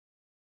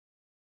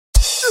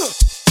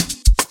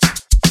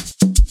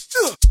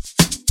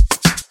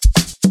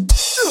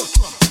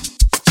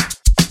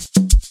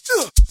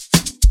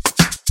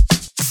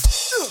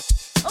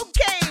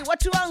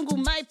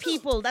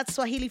people. That's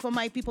Swahili for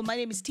my people. My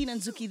name is Tina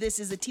Nzuki. This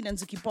is the Tina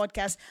Nzuki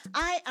podcast.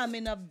 I am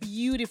in a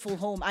beautiful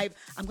home. I'm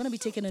going to be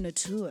taken on a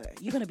tour.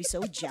 You're going to be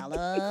so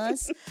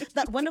jealous.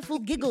 That wonderful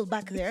giggle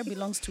back there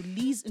belongs to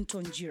Liz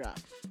Ntonjira.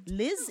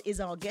 Liz is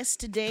our guest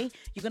today.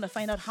 You're going to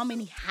find out how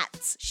many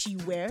hats she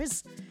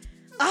wears.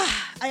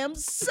 I am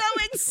so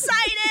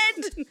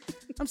excited.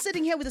 I'm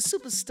sitting here with a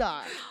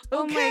superstar.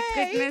 Oh my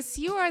goodness,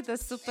 you are the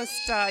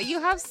superstar. You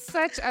have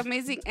such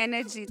amazing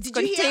energy. It's Did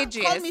contagious.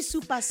 you hear? Call me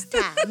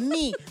superstar.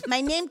 Me.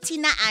 My name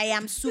Tina, I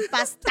am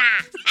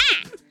superstar.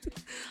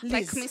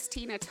 Like Miss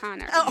Tina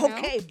Turner. Oh, you know?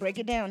 okay, break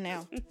it down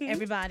now,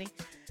 everybody.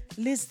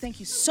 Liz, thank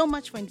you so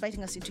much for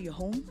inviting us into your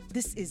home.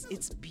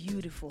 It's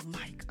beautiful.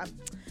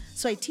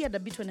 So I teared a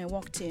bit when I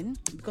walked in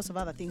because of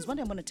other things. One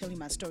day I'm going to tell you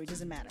my story. It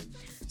doesn't matter.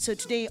 So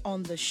today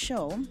on the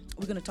show,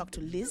 we're going to talk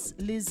to Liz.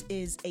 Liz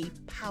is a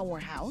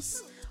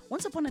powerhouse.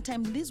 Once upon a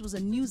time, Liz was a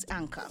news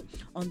anchor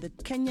on the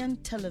Kenyan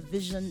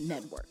television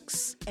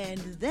networks. And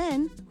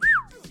then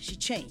she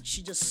changed.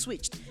 She just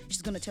switched.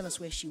 She's going to tell us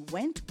where she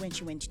went, when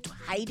she went into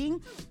hiding,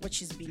 what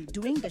she's been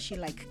doing. Does she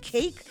like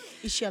cake?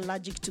 Is she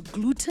allergic to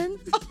gluten?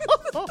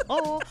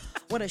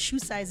 What her shoe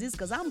size is,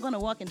 because I'm going to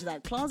walk into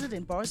that closet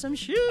and borrow some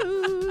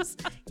shoes.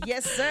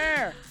 Yes,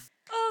 sir.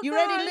 Oh, You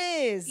gosh. ready,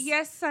 Liz?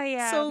 Yes, I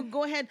am. So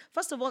go ahead.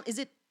 First of all,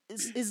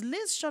 is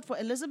Liz short for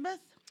Elizabeth?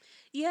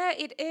 Yeah,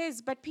 it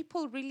is, but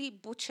people really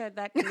butcher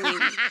that name.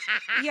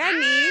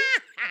 Yani,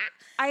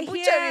 I Butcher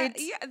hear, it.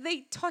 yeah,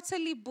 they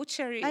totally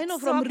butcher it. I know,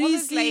 so from I'm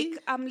always Rizzy.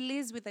 like, I'm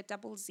Liz with a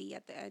double Z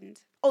at the end.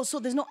 Oh, so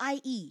there's no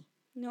IE.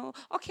 No,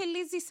 okay,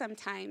 Lizzie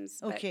sometimes.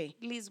 But Okay.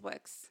 Liz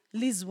works.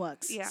 Liz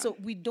works. Yeah. So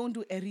we don't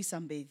do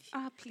Erisambedi.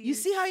 Please. You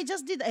see how I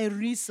just did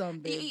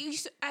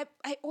Erisambedi?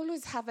 I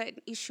always have an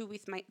issue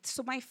with my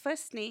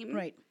first name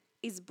Right.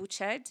 is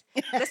butchered.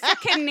 The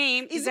second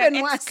name is Even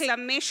an worse.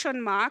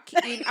 exclamation mark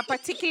in a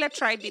particular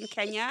tribe in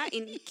Kenya,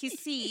 in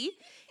Kisii.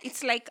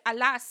 It's like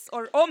alas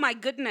or oh my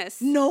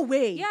goodness. No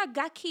way. Yeah,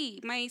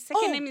 Gaki. My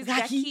second name is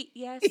Gaki. Gaki.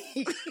 Yes.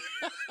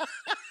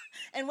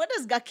 And what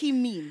does Gaki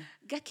mean?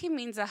 Gaki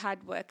means a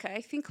hard worker. I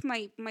think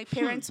my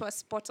parents were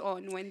spot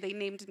on when they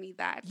named me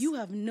that. You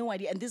have no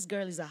idea. And this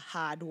girl is a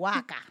hard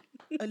worker.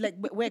 Like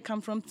where I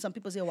come from, some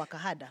people say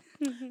wakahada.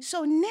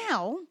 So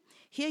now,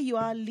 here you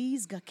are,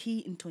 Liz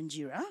Gaki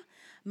Ntonjira,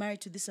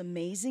 married to this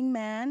amazing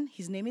man.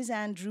 His name is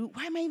Andrew.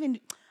 Why am I even...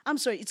 I'm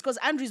sorry, it's because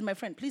Andrew is my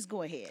friend. Please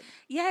go ahead.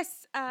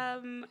 Yes,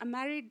 I'm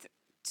married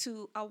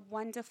to a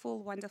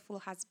wonderful, wonderful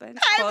husband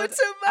Hi, called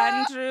Mutuma.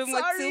 Andrew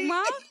Sorry.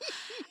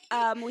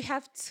 Mutuma. We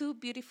have two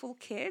beautiful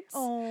kids,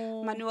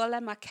 Oh.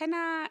 Manuela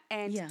McKenna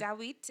and Yeah.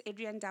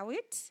 Adrian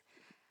Dawit.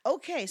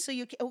 Okay, so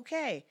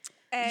okay.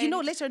 You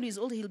know, later on he's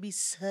older, he'll be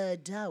Sir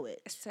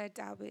Dawit. Sir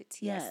Dawit,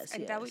 yes. Yes,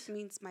 And yes. Dawit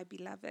means my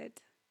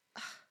beloved.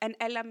 And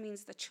Ella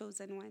means the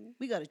chosen one.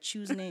 We got to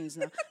choose names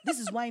now. This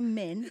is why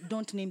men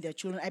don't name their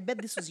children. I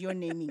bet this was your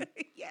naming.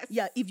 Yes.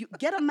 Yeah, if you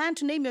get a man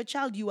to name your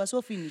child, you are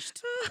so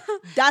finished.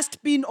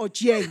 Dustbin or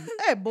Jane.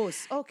 Hey,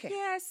 boss. Okay.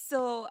 Yes,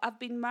 so I've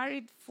been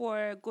married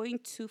for going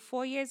to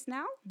 4 years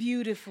now.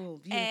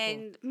 Beautiful.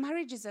 And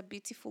marriage is a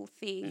beautiful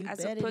thing You as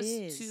bet it opposed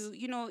is.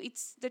 to,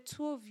 it's the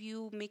two of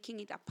you making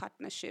it a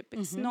partnership.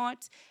 It's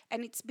not,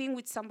 and it's being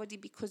with somebody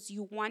because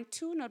you want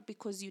to, not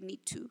because you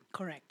need to.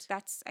 Correct.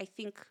 That's, I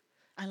think,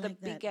 I the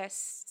like that.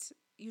 biggest,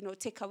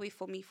 takeaway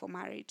for me for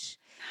marriage.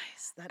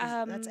 Nice.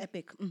 That's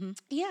epic.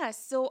 Yeah,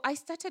 so I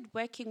started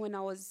working when I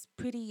was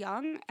pretty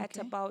young at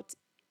Okay. about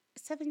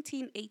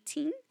 17,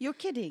 18. You're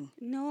kidding.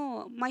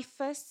 No, my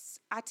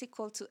first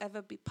article to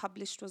ever be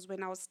published was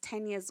when I was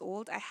 10 years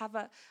old.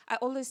 I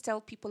always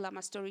tell people I'm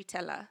a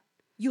storyteller.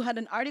 You had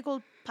an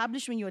article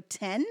published when you were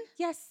 10?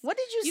 Yes. What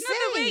did you You say?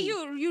 know the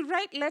way you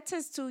write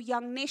letters to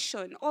Young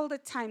Nation all the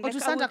time. Or to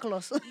I Santa would-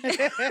 Claus?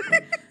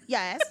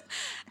 Yes.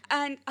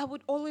 And I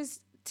would always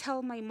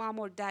tell my mom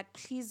or dad,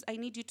 please, I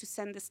need you to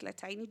send this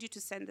letter. I need you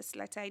to send this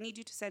letter. I need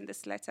you to send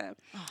this letter.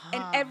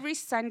 And every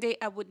Sunday,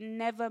 I would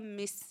never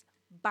miss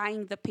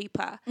buying the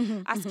paper,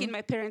 asking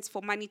my parents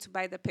for money to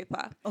buy the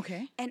paper.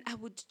 Okay. And I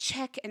would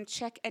check.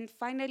 And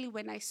finally,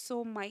 when I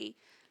saw my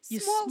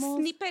Your small small-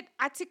 snippet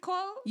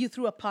article, You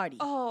threw a party.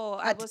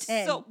 I At was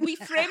 10. so, we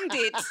framed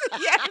it.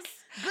 Yes.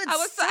 Good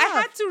I stuff.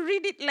 had to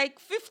read it like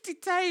 50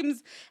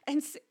 times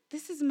and say,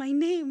 this is my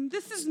name.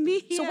 This is me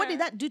here. So what did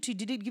that do to you?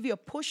 Did it give you a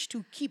push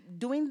to keep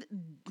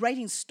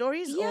writing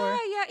stories? Yeah.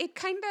 It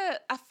kind of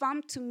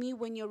affirmed to me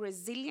when you're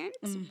resilient,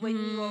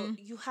 when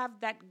you have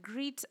that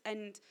grit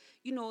and,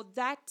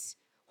 that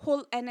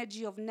whole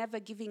energy of never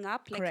giving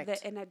up, like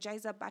Correct. the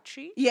Energizer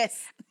battery.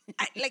 Yes.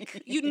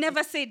 Like you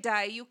never say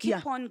die. You keep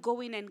Yeah. on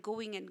going and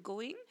going and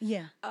going.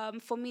 Yeah.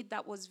 For me,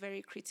 that was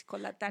very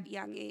critical at that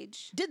young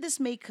age. Did this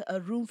make a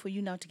room for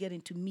you now to get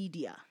into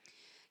media?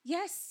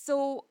 Yes.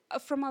 So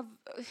from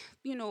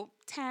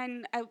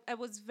 10, I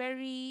was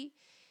very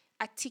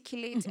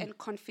articulate and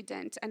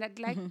confident. And I'd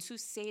like to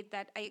say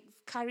that I've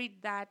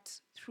carried that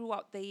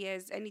throughout the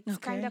years, and it's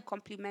kind of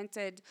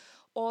complemented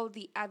all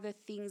the other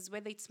things,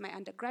 whether it's my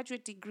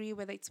undergraduate degree,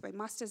 whether it's my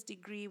master's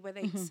degree, whether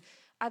it's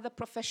other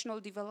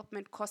professional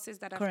development courses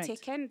that I've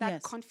taken.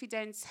 That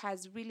confidence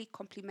has really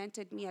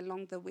complemented me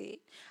along the way.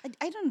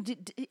 I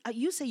don't.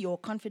 You say you're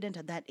confident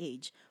at that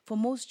age. For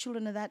most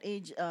children at that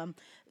age,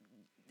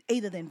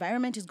 either the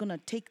environment is going to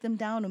take them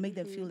down or make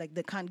them feel like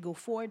they can't go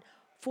forward.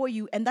 For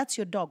you, and that's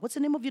your dog. What's the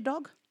name of your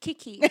dog?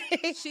 Kiki.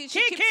 She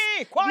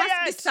Kiki, quiet.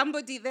 Must be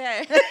somebody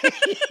there.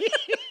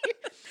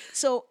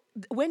 So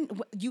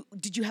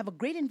did you have a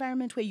great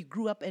environment where you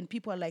grew up and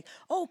people are like,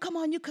 oh, come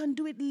on, you can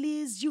do it,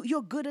 Liz.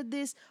 You're good at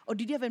this. Or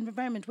did you have an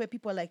environment where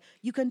people are like,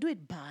 you can do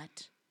it,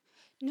 but...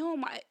 No,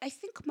 I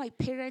think my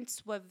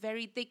parents were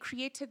they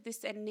created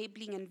this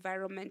enabling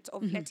environment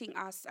of letting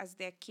us as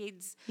their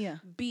kids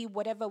be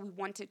whatever we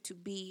wanted to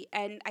be.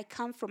 And I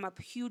come from a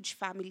huge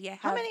family. I have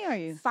How many are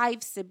you?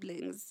 5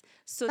 siblings.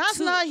 So that's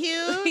not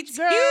huge, It's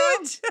girl.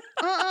 huge.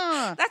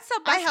 That's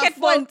a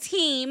basketball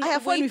team. I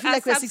have fun. We feel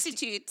like we're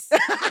substitutes.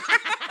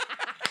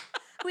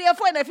 We have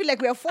fun. I feel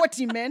like we are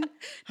 40 men.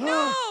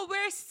 No,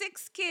 we're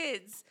 6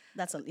 kids.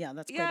 That's quite a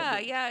bit.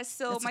 Yeah.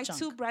 So that's my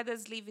 2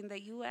 brothers live in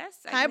the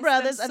US. Hi,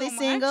 brothers. Are they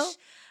single?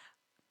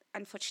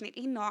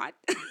 Unfortunately, not.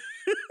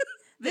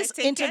 This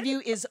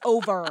interview is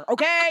over,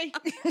 okay?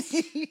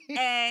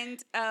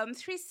 And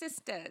 3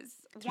 sisters.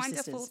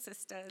 Wonderful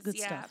sisters. Good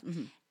stuff.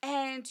 Mm-hmm.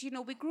 And,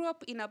 we grew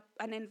up in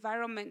an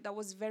environment that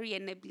was very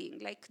enabling.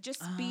 Like,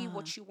 just be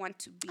what you want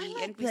to be,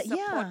 and we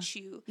support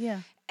you.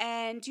 Yeah.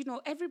 And,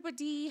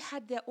 everybody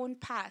had their own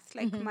path.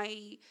 Like,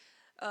 my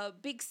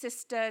big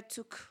sister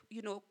took,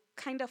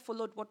 kind of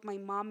followed what my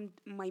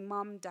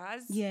mom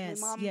does. Yes,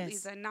 my mom yes.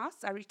 is a nurse,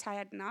 a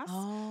retired nurse.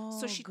 Oh,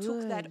 so she good.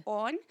 took that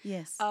on.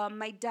 Yes.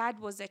 My dad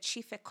was a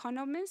chief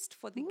economist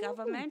for the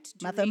government.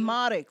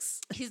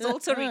 Mathematics. He's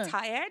also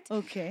retired.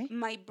 Okay.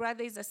 My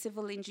brother is a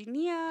civil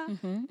engineer.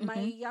 My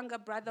younger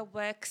brother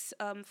works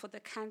for the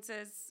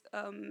Kansas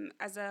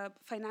as a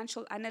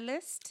financial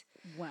analyst.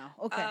 Wow.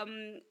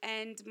 Okay.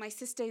 And my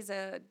sister is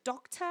a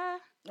doctor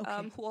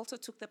who also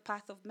took the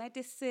path of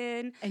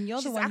medicine. And you're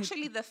She's the one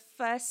actually the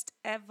first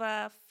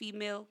ever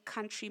female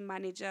country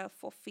manager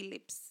for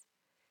Philips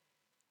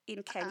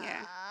in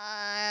Kenya.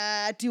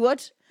 Do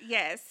what?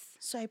 Yes.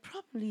 So I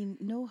probably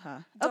know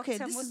her. Dr.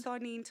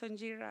 Muthoni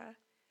Ntonjira.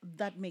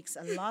 That makes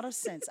a lot of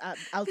sense.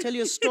 I'll tell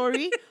you a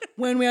story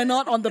when we are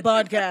not on the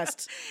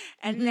podcast.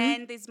 And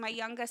then there's my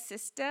younger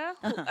sister,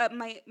 who,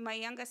 my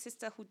younger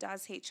sister who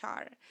does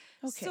HR.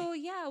 Okay. So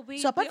yeah,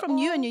 So apart from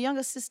you and your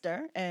younger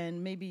sister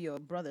and maybe your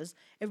brothers,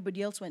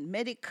 everybody else went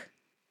medic.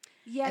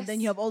 Yes. And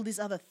then you have all these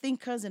other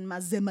thinkers and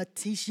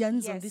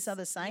mathematicians on this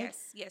other side.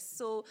 Yes.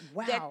 So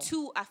there are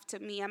 2 after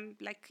me. I'm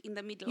like in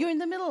the middle. You're in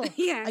the middle.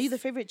 Yes. Are you the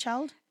favorite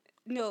child?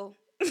 No.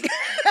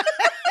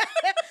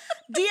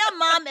 Dear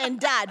mom and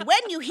dad, when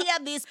you hear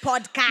this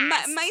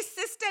podcast, my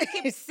sister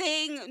keeps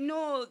saying,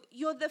 no,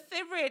 you're the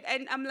favorite.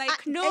 And I'm like,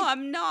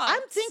 I'm not.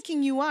 I'm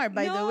thinking you are,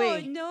 by the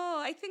way. No,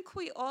 I think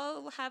we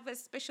all have a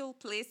special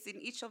place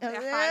in each of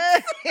their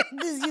hearts.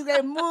 You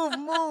guys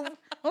move.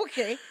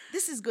 Okay,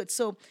 this is good.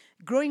 So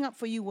growing up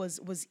for you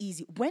was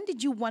easy. When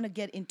did you want to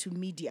get into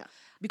media?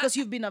 Because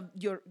you've been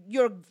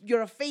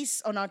you're a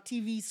face on our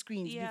TV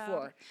screens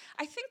before.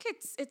 I think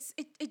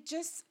it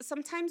just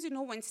sometimes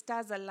when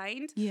stars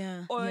aligned.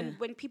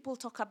 When people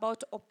talk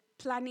about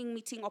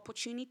meeting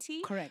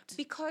opportunity. Correct.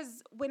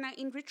 Because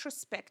in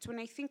retrospect, when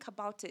I think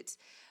about it,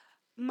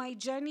 my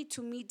journey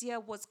to media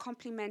was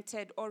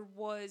complemented or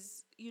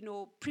was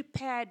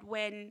prepared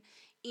when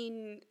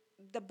in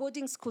the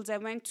boarding schools I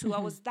went to, I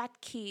was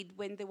that kid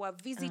when there were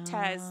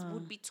visitors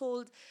would be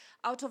told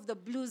out of the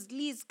blues,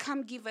 Liz,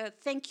 come give a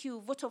thank you,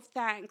 vote of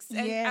thanks.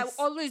 And I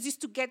always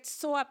used to get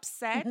so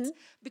upset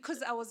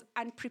because I was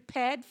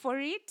unprepared for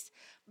it.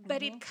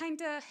 But it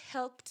kind of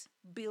helped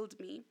build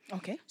me.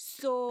 Okay.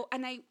 So,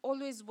 and I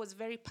always was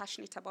very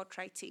passionate about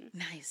writing.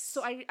 Nice.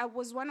 So I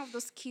was one of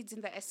those kids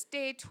in the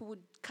estate who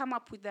would come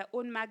up with their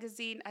own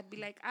magazine. I'd be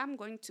like, I'm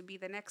going to be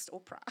the next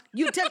Oprah.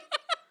 You tell...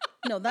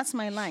 No, that's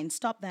my line.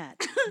 Stop that.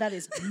 That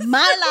is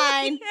my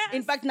line. Yes.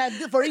 In fact, now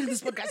for real,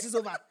 this podcast is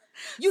over.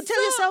 You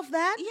tell yourself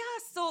that? Yeah,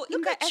 so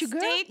in the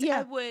estate,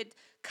 I would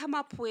come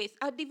up with,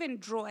 I'd even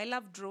draw. I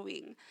love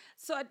drawing.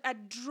 So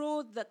I'd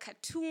draw the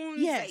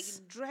cartoons,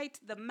 I'd write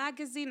the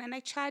magazine, and I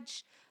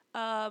charge,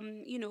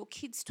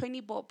 kids 20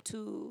 bob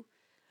to...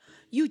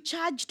 You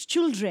charged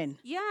children?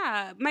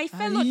 Yeah, my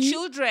fellow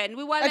children.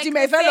 We were like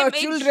my fellow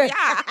children.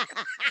 Yeah.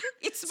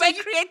 It's my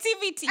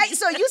creativity.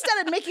 So you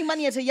started making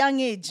money at a young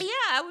age? Yeah,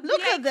 I would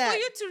Look be like, at that. for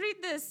you to read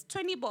this,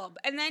 20 bob.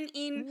 And then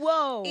in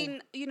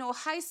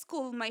high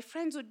school, my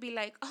friends would be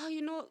like,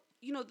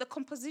 the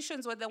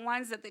compositions were the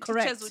ones that the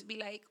teachers would be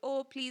like,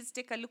 oh, please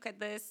take a look at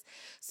this.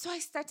 So I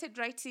started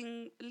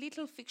writing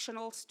little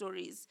fictional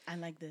stories. I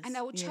like this. And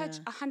I would charge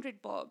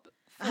 100 bob.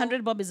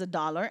 100 bob is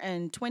 $1,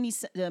 and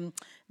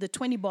the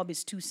 20 bob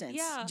is 2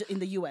 cents in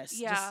the US.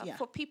 Yeah,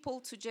 for people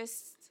to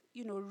just,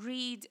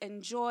 read,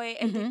 enjoy.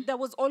 And there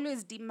was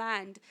always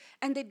demand.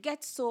 And they'd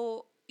get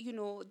so,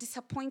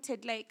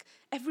 disappointed. Like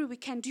every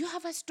weekend, do you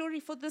have a story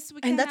for this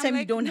weekend? And that I'm time you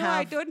like, don't no, have.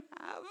 I don't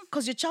have.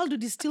 Because your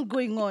childhood is still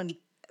going on.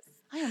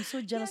 I am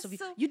so jealous Yes, of you.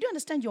 so- You do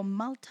understand you're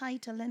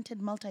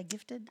multi-talented,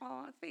 multi-gifted?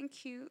 Oh,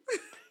 thank you.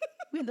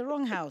 We're in the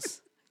wrong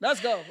house. Let's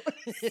go.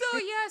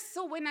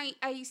 So when I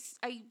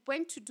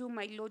went to do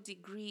my law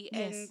degree,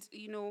 Yes.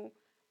 and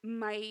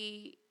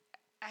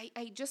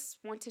I just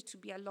wanted to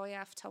be a lawyer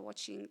after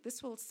watching.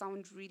 This will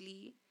sound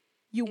really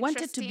You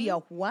wanted to be a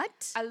interesting.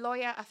 what? A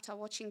lawyer after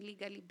watching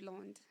Legally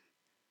Blonde.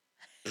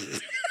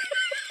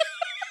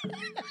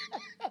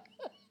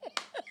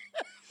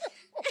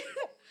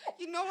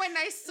 When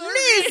I saw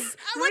Liz,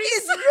 what Reese,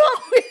 is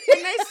wrong with you?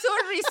 when I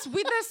saw Reese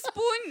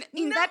Witherspoon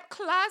in No. that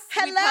class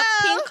with her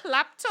Hello? pink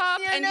laptop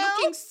You and know?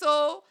 looking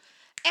so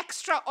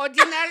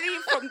extraordinary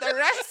from the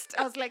rest,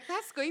 I was like,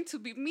 that's going to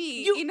be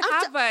me You in after-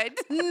 Harvard.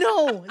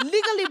 No,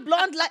 Legally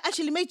Blonde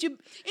actually made you.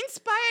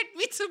 Inspired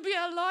me to be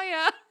a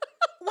lawyer.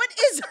 What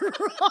is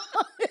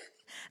wrong?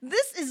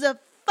 This is the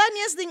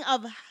funniest thing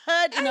I've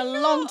heard in a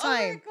long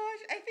time. Oh my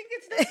gosh, I think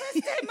it's the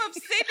first time I've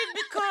said it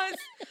because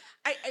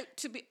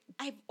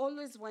I've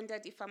always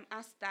wondered if I'm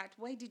asked that,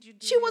 why did you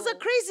do She was a law?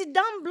 crazy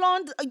dumb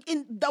blonde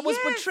that was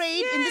Yes,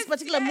 portrayed in this yes,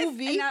 particular yes.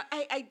 movie. And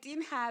I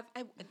didn't have,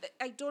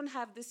 I don't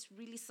have this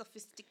really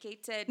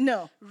sophisticated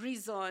No.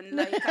 reason.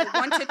 Like I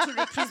wanted to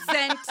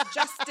represent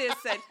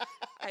justice,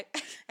 and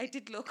I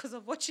did law because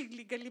of watching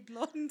Legally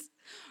Blonde.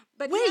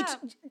 But Wait,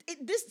 yeah,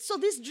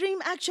 this dream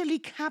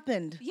actually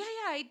happened. yeah,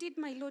 I did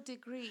my law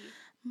degree.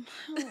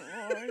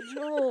 Oh,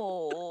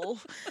 no.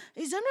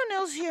 Is anyone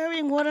else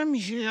hearing what I'm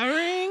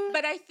hearing?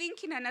 But I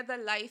think in another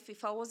life,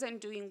 if I wasn't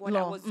doing what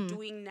I Law, was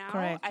doing now,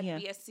 correct, I'd yeah.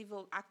 be a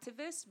civil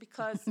activist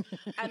because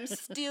I'm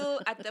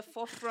still at the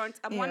forefront.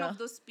 I'm one Yeah. of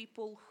those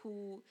people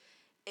who,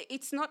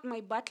 it's not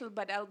my battle,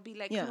 but I'll be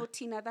like, Yeah. no,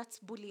 Tina, that's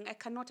bullying. I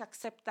cannot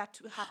accept that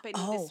to happen in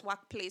Oh. this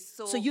workplace.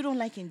 So you don't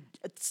like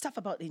stuff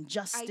about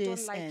injustice? I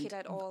don't like and it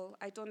at all.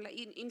 I don't like.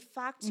 In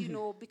fact,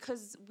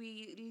 because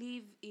we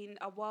live in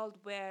a world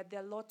where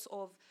there are lots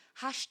of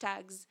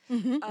hashtags.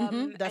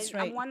 that's and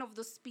right. I'm one of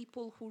those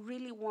people who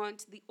really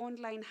want the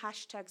online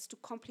hashtags to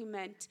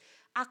complement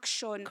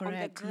action Correct, on the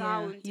yeah,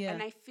 ground. yeah.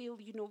 And I feel,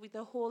 with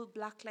the whole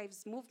Black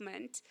Lives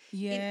Movement in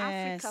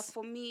Yes. Africa,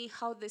 for me,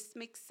 how this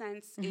makes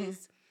sense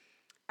is,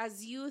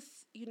 as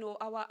youth,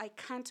 our I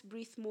can't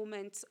breathe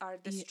moments are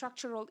the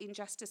structural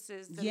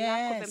injustices, the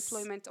lack of Yes.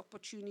 employment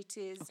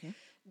opportunities Okay.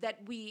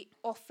 that we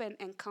often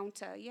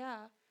encounter.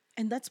 Yeah.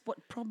 And that's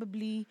what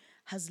probably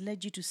has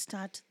led you to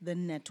start the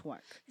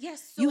network.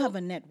 Yes. You so- have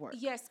a network.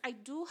 Yes, I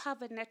do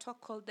have a network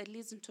called the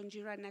Liz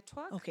Ntonjira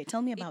Network. Okay,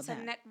 tell me about It's that.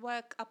 a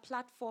network, a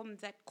platform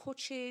that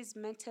coaches,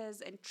 mentors,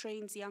 and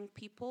trains young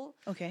people.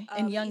 Okay.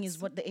 And young it's-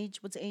 is what the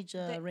age? What's the age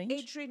The range?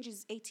 age range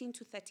is 18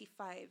 to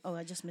 35. Oh,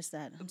 I just missed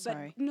that. I'm But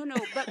sorry. no,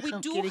 but we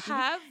I'm do kidding.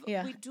 have,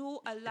 Yeah. we do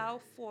allow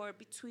for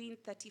between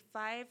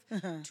 35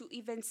 to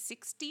even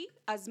 60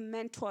 as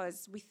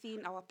mentors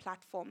within our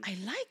platform. I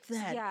like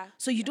that. Yeah,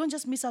 So you don't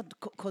just miss out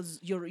because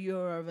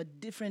you're of a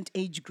different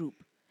age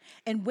group.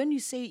 And when you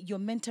say you're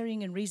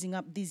mentoring and raising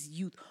up these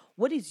youth,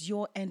 what is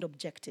your end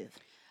objective?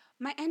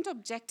 My end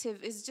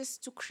objective is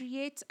just to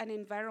create an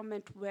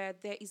environment where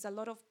there is a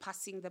lot of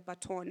passing the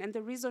baton. And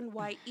the reason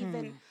why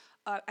even,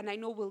 and I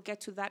know we'll get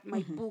to that,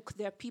 my book,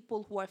 there are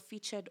people who are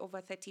featured over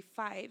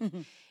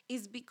 35,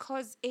 is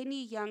because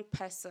any young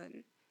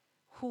person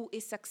who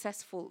is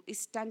successful is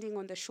standing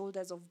on the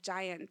shoulders of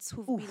giants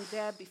who've been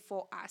there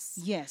before us.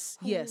 Yes,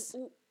 yes.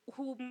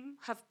 Whom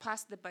have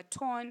passed the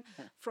baton,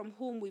 from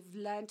whom we've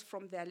learned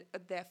from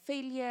their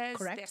failures,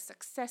 Correct. their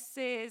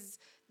successes,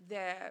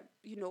 their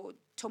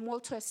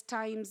tumultuous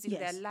times in Yes.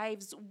 their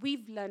lives.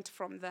 We've learned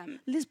from them.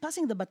 Liz,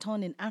 passing the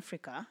baton in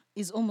Africa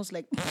is almost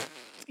like,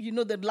 they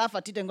laugh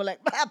at it and go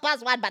like,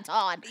 pass one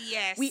baton.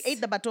 Yes. We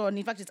ate the baton.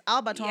 In fact, it's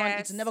our baton.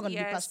 It's Yes, never going to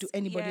be passed to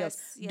anybody else.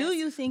 yes, Do yes.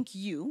 you think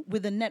you,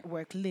 with the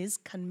network, Liz,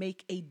 can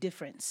make a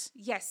difference?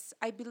 Yes,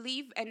 I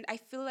believe, and I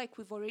feel like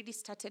we've already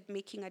started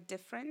making a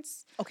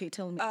difference. Okay,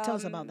 tell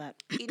us about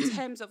that. In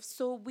terms of,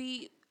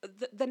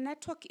 the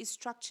network is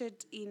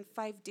structured in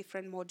 5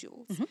 different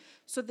modules.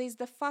 So there's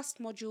the first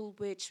module,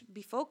 which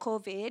before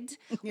COVID,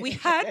 we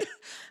had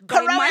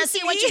Corona,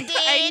 see what you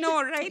I did.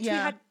 know, right? We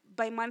Yeah. had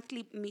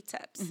bi-monthly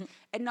meetups,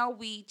 and now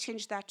we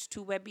changed that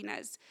to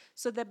webinars.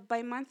 So the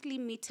bi-monthly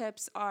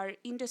meetups are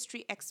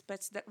industry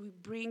experts that we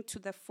bring to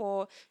the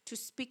fore to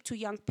speak to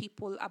young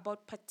people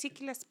about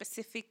particular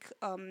specific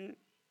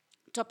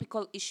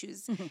topical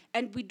issues.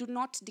 And we do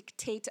not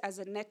dictate as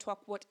a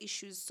network what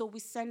issues. So we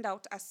send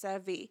out a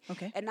survey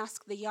Okay. and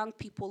ask the young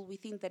people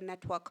within the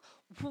network,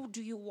 who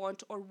do you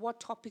want or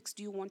what topics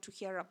do you want to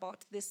hear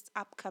about this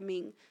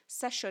upcoming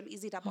session?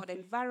 Is it about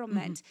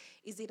environment?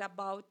 Is it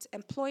about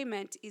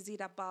employment? Is it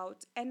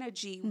about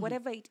energy?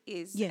 Whatever it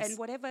is. Yes. And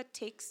whatever it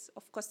takes,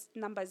 of course,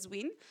 numbers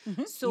win.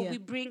 So Yeah. we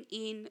bring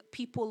in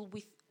people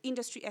with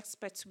industry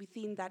experts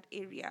within that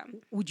area.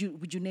 Would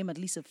you name at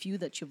least a few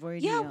that you've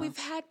already? Yeah, we've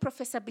had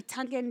Professor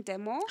Bitangen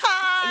Demo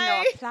Hi! in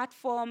our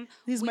platform.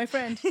 He's my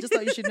friend. Just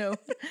thought you should know.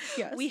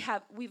 Yes.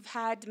 We've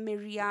had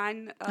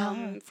Marianne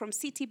from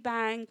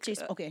Citibank.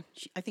 Chase. Okay,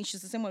 I think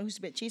she's the same one who used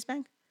to be at Chase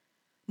Bank.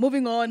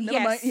 Moving on.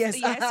 Never mind.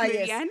 Yes.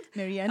 Marianne. Yes.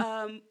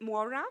 Marianne.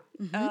 Mora.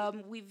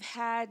 We've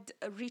had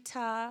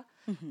Rita.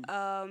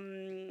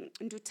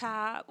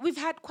 Nduta. We've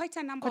had quite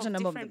a number of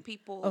different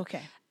people.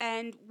 Okay.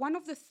 And one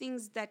of the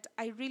things that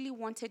I really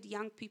wanted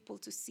young people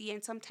to see,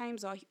 and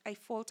sometimes I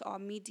fault our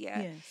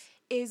media,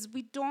 is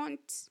we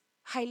don't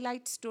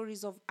highlight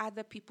stories of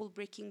other people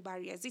breaking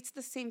barriers. It's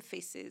the same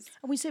faces.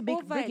 And we say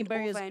breaking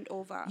barriers. Over and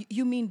over.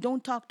 You mean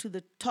don't talk to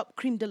the top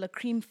cream de la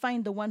cream,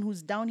 find the one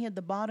who's down here at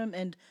the bottom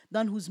and the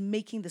one who's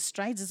making the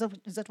strides?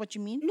 Is that what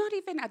you mean? Not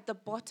even at the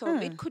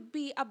bottom. It could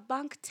be a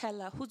bank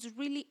teller who's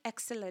really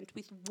excellent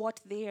with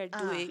what they are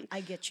doing. I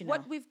get you now.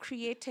 What we've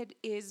created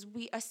is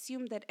we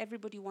assume that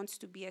everybody wants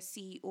to be a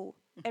CEO.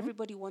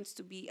 Everybody wants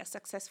to be a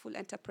successful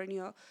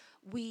entrepreneur.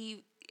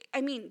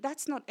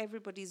 That's not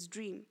everybody's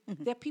dream.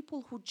 There are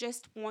people who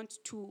just want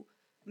to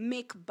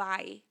make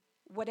by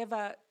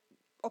whatever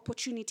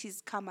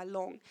opportunities come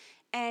along.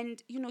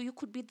 And, you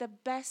could be the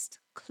best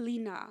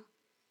cleaner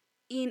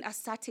in a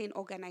certain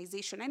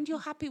organization and you're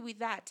happy with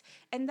that.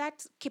 And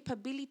that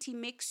capability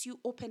makes you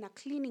open a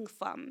cleaning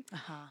firm.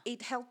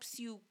 It helps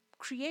you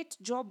create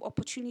job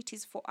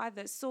opportunities for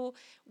others. So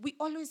we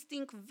always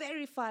think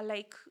very far,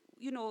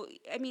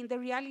 the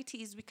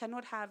reality is we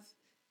cannot have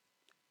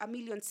 1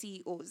 million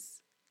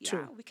CEOs. Yeah,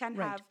 True. we can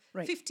have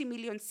 50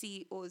 million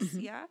CEOs.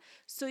 Yeah,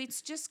 so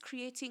it's just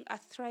creating a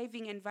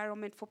thriving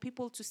environment for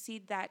people to see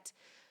that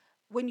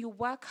when you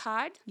work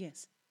hard,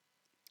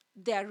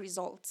 there are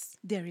results.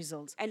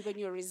 And when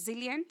you're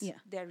resilient,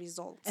 there are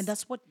results. And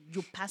that's what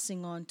you're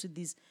passing on to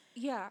these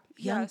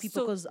young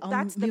people, because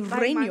that's the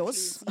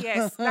millennials.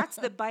 Yes, that's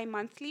the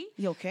bi-monthly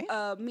Okay.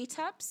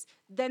 Meetups.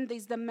 Then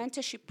there's the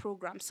mentorship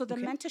program. So the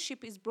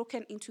mentorship is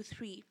broken into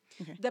 3.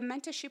 The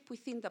mentorship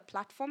within the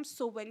platform.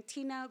 So when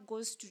Tina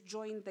goes to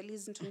join the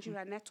Liz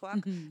Ntunjira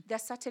network, there are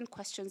certain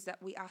questions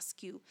that we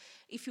ask you.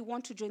 If you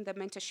want to join the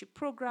mentorship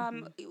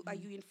program, are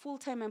you in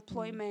full-time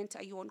employment?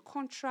 Are you on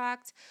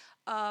contract?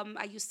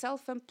 Are you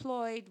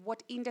self-employed?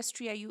 What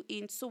industry are you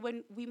in? So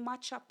when we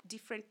match up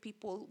different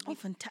people,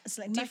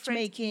 fantastic! Like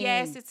matchmaking.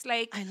 Yes, it's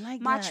like I like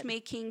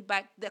matchmaking,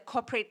 but the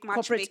corporate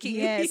matchmaking.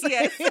 Yes.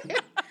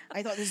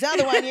 I thought there's the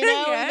other one,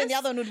 even the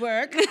other one would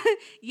work.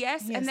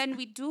 Yes, and then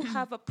we do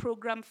have a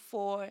program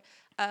for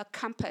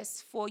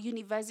campus for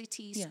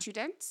university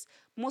students,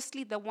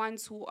 mostly the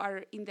ones who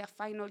are in their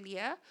final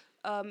year.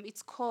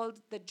 It's called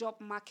the Job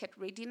Market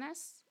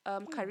Readiness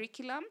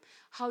curriculum.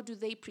 How do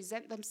they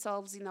present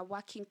themselves in a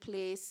working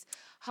place?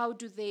 How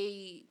do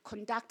they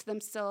conduct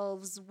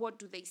themselves? What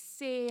do they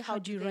say? How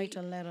do you write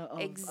a letter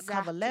or a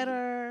cover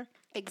letter?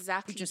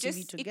 Exactly.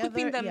 Just together,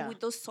 equipping them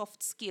with those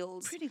soft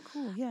skills. Pretty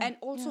cool, And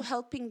also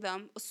helping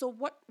them. So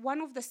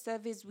one of the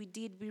surveys we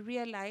did, we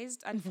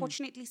realized,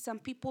 unfortunately, some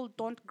people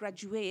don't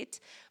graduate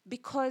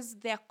because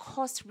their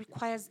course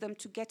requires them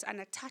to get an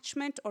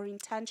attachment or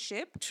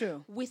internship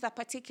with a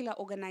particular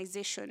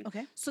organization.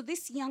 Okay. So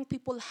these young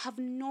people have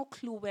no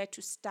clue where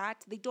to start.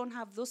 They don't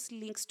have those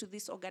links to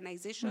these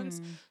organizations.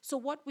 So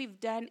what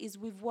we've done is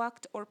we've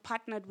worked or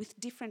partnered with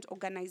different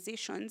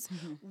organizations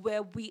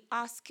where we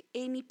ask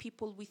any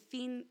people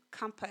within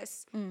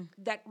campus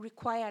that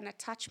require an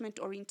attachment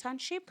or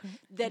internship,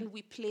 then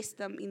we place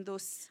them in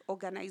those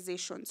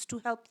organizations to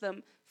help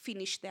them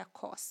finish their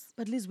course.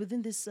 But Liz,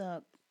 within this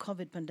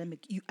COVID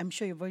pandemic, I'm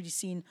sure you've already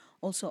seen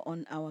also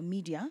on our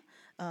media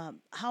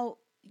how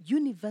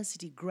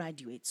university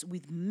graduates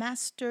with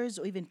masters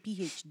or even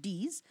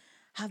PhDs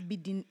have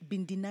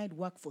been denied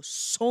work for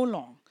so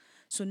long.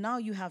 So now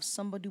you have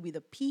somebody with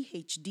a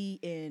PhD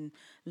in,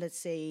 let's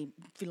say,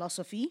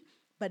 philosophy,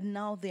 but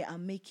now they are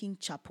making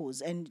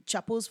chapos. And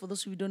chapos, for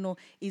those who don't know,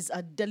 is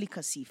a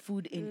delicacy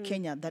food in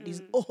Kenya that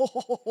is,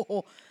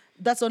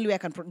 that's the only way I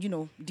can,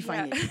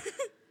 define it.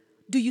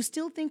 Do you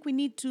still think we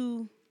need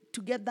to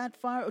get that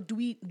far, or do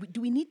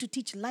we need to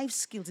teach life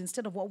skills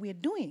instead of what we are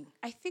doing?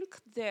 I think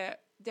they're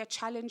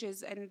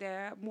challenges and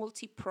they're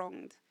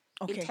multi-pronged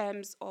in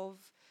terms of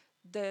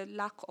the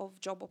lack of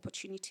job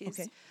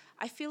opportunities.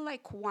 I feel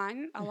like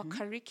our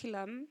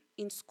curriculum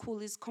in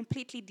school is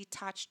completely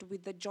detached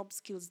with the job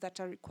skills that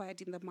are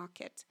required in the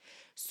market.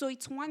 So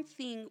it's one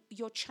thing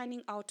you're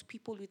churning out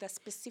people with a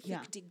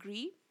specific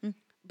degree,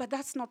 but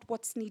that's not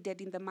what's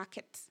needed in the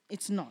market.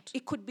 It's not.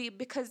 It could be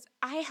because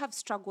I have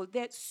struggled.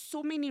 There are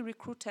so many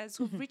recruiters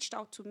who've reached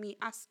out to me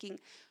asking,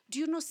 do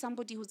you know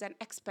somebody who's an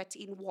expert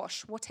in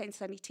wash, water and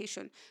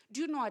sanitation?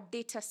 Do you know a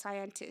data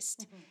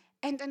scientist?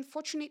 And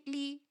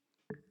unfortunately,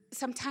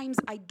 sometimes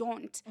I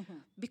don't,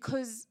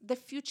 because the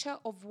future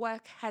of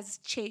work has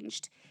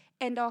changed.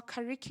 And our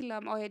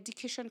curriculum, our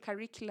education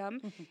curriculum,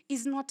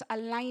 is not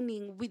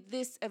aligning with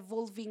this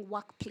evolving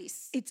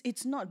workplace.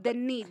 It's not. The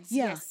needs,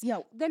 yes.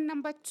 Then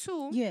number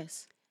 2,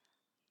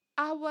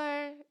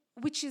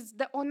 which is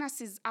the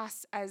onus is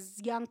us as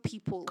young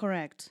people.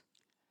 Correct.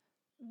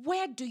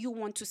 where do you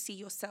want to see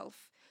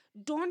yourself?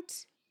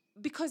 Don't,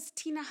 because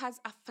Tina has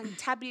a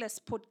fantabulous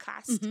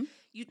podcast.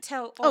 You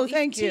tell, Oh, if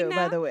thank you, by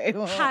Tina the way.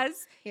 Yeah.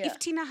 if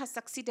Tina has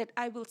succeeded,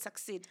 I will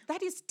succeed.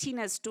 That is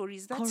Tina's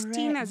stories. That's Correct.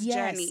 Tina's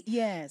Yes, journey.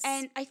 yes.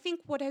 And I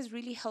think what has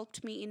really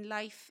helped me in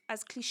life,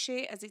 as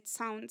cliche as it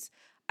sounds,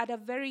 at a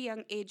very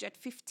young age, at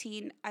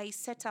 15, I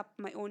set up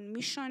my own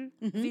mission,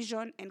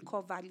 vision, and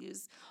core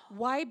values.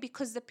 Why?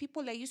 Because the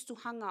people I used to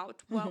hang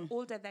out were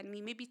older than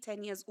me, maybe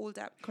 10 years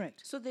older.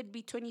 Correct. So they'd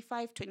be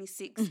 25,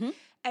 26.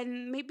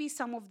 And maybe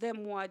some of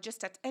them were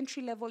just at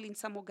entry level in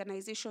some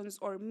organizations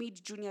or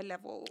mid-junior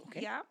level.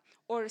 Okay. Yeah.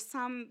 Or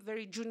some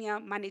very junior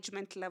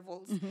management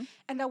levels.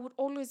 And I would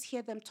always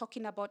hear them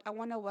talking about, I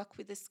want to work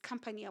with this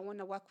company, I want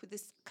to work with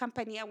this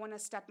company, I want to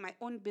start my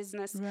own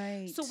business.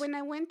 Right. So when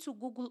I went to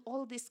Google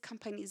all these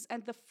companies,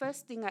 and the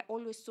first thing I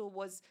always saw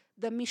was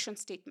the mission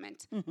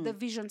statement, the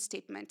vision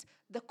statement,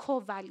 the core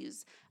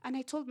values. And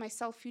I told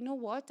myself, you know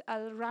what?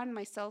 I'll run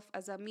myself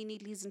as a mini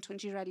Liz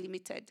Ntonjira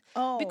Limited.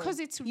 Oh, because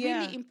it's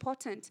yeah. really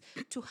important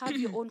to have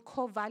your own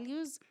core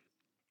values,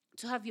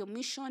 to have your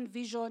mission,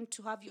 vision,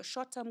 to have your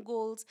short-term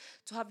goals,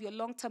 to have your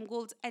long-term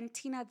goals. And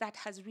Tina, that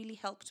has really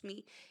helped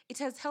me. It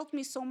has helped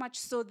me so much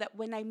so that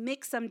when I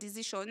make some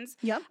decisions,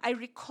 Yep. I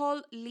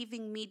recall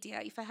leaving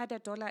media. If I had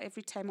 $1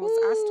 every time I was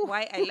asked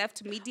why I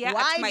left media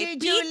Why at my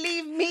did peak, you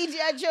leave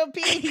media at your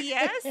peak?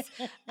 yes,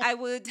 I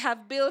would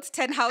have built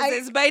 10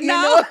 houses by you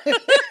now. know.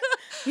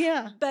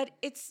 Yeah. But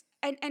it's,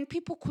 and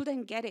people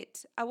couldn't get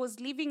it. I was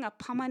leaving a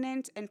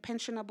permanent and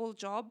pensionable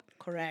job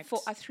Correct. for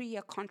a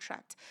 3-year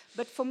contract.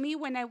 But for me,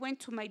 when I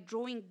went to my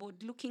drawing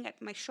board, looking at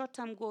my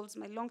short-term goals,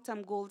 my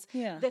long-term goals,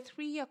 Yeah. the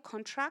 3-year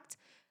contract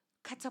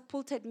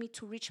catapulted me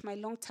to reach my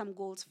long-term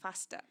goals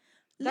faster.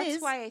 That's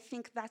Liz, why I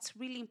think that's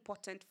really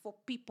important for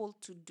people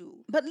to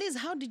do. But Liz,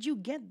 how did you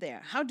get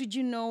there? How did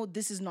you know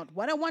this is not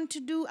what I want to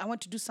do? I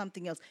want to do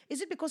something else. Is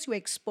it because you were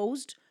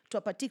exposed to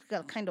a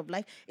particular kind of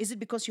life? Is it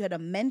because you had a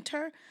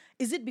mentor?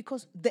 Is it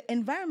because the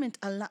environment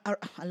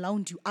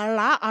allowed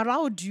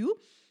you,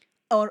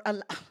 or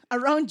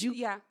around you,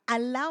 Yeah.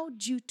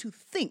 allowed you to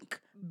think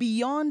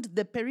beyond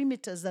the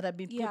perimeters that have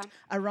been Yeah. put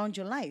around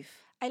your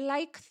life? I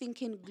like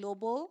thinking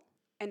global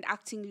and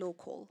acting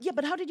local. Yeah,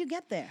 but how did you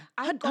get there?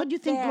 I How got do you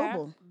think there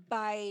global?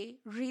 by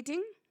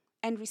reading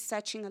and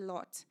researching a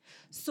lot.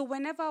 So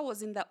whenever I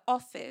was in the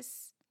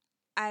office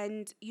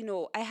and,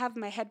 I have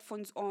my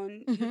headphones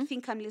on, you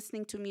think I'm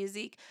listening to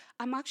music.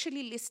 I'm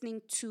actually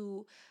listening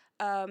to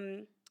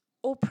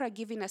Oprah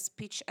giving a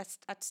speech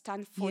at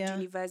Stanford Yeah.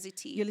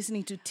 University. You're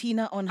listening to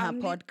Tina on her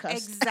podcast.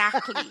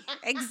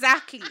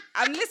 Exactly.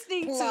 I'm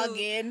listening Plug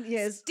to in,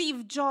 yes.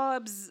 Steve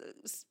Jobs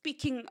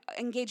speaking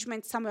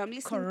engagement somewhere. I'm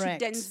listening Correct.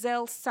 to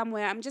Denzel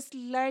somewhere. I'm just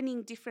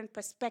learning different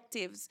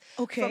perspectives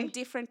Okay. from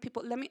different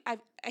people.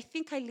 I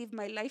think I live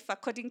my life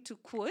according to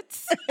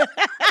quotes.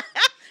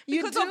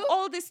 You because do? of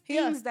all these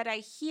Yeah. things that I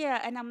hear,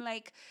 and I'm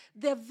like,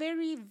 they're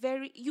very,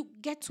 very, you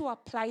get to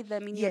apply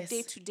them in your Yes.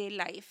 day-to-day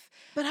life.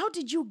 But how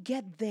did you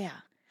get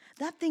there?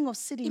 That thing of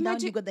sitting down,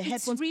 you got the it's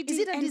headphones. reading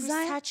Is it a and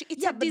desire? research.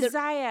 It's Yeah, a but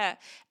desire.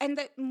 And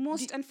the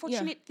most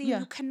unfortunate thing, yeah.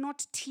 you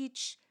cannot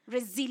teach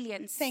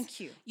resilience. Thank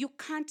you. You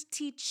can't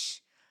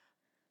teach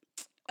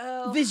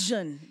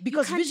Vision,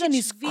 because can't vision teach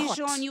is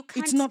vision, caught. you It's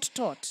can't- not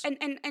taught.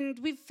 And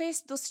we've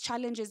faced those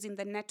challenges in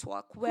the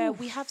network where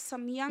we have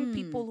some young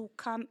people who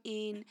come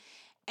in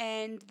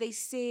and they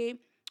say,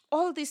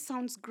 all this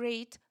sounds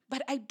great,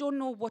 but I don't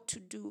know what to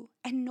do.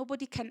 And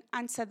nobody can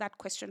answer that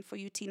question for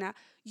you, Tina.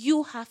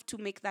 You have to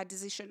make that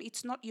decision.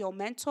 It's not your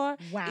mentor.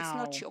 It's Wow.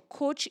 not your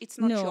coach. It's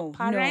not your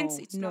parents.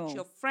 It's no. not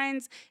your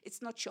friends.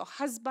 It's not your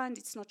husband.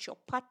 It's not your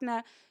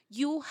partner.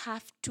 You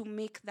have to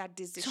make that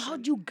decision. So how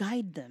do you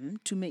guide them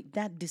to make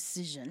that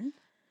decision,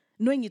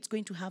 knowing it's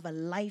going to have a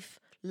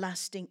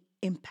life-lasting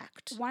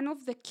impact? One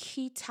of the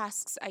key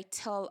tasks I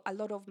tell a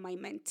lot of my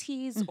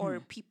mentees or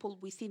people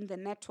within the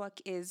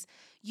network is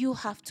you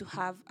have to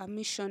have a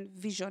mission,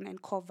 vision, and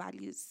core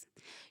values.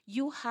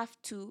 You have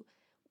to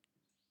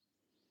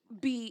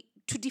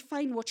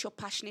define what you're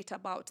passionate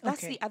about.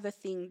 That's Okay. the other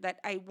thing that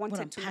I wanted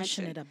What I'm to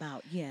passionate mention.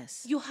 about,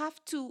 yes. You have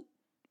to,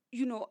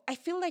 I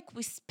feel like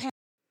we spend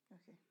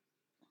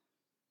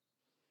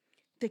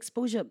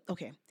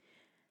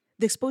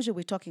The exposure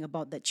we're talking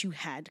about that you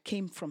had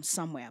came from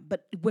somewhere.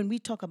 But when we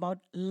talk about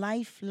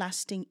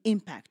life-lasting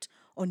impact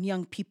on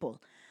young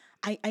people,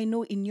 I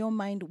know in your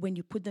mind, when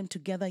you put them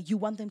together, you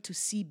want them to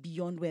see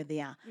beyond where they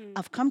are.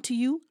 I've come to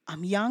you,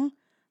 I'm young,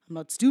 I'm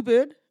not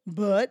stupid,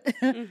 but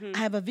I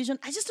have a vision.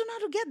 I just don't know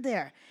how to get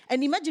there.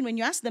 And imagine when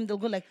you ask them, they'll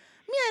go like,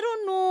 me, I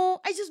don't know.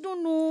 I just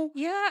don't know.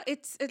 Yeah,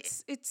 it's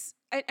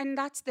and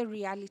that's the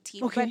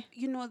reality. Okay.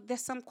 But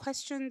there's some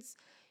questions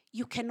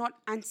you cannot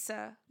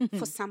answer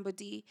for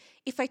somebody.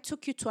 If I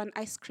took you to an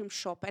ice cream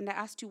shop and I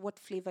asked you what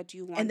flavor do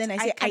you want, And then I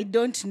say, I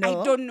don't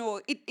know. I don't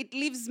know. It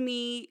leaves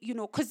me,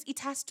 because it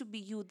has to be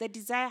you. The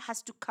desire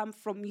has to come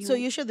from you. So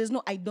you're sure there's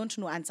no I don't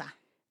know answer?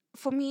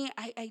 For me,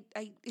 I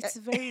it's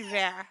very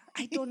rare.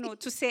 I don't know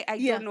to say I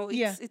Yeah, don't know.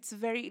 It's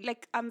very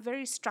I'm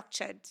very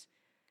structured.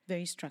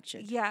 Very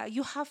structured. Yeah,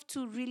 you have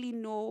to really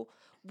know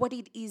what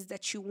it is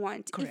that you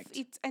want. Correct.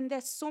 And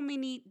there's so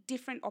many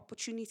different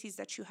opportunities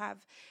that you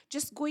have.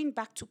 Just going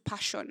back to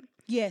passion.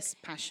 Yes,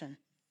 passion.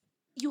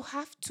 You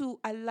have to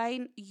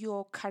align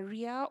your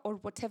career or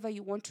whatever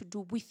you want to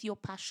do with your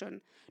passion,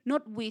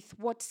 not with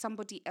what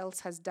somebody else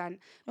has done.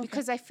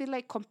 Because I feel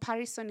like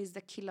comparison is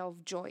the killer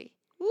of joy.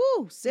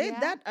 Ooh, say Yeah.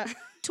 that.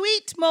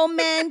 Tweet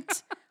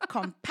moment.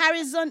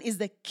 Comparison is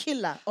the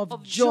killer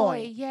of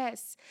joy.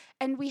 Yes.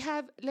 And we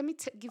have, let me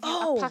give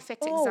you a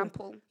perfect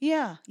example.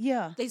 Yeah,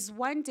 yeah. There's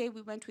one day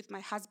we went with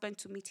my husband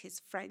to meet his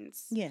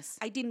friends. Yes.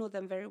 I didn't know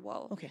them very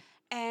well. Okay.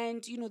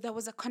 And, there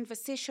was a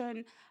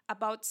conversation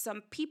about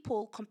some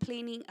people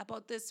complaining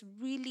about this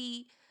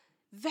really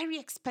very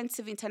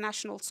expensive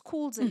international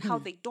schools and how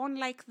they don't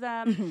like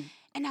them.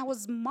 And I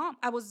was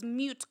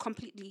mute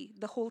completely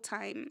the whole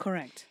time.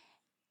 Correct.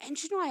 And,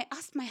 I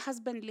asked my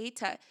husband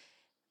later,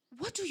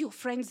 what do your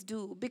friends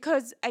do?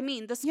 Because,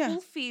 the school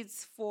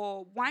fees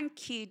for one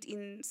kid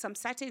in some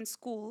certain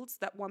schools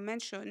that were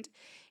mentioned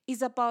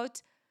is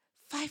about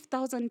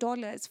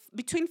 $5,000,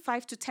 between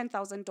 $5,000 to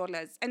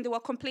 $10,000, and they were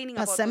complaining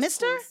about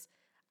semester? those schools.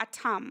 A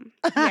term,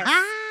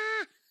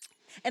 yes.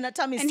 And a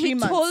term is And 3 he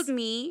months. told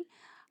me,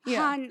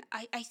 Yeah. Han,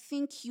 I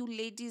think you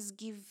ladies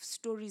give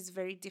stories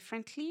very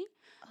differently,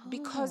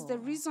 because the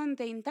reason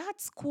they're in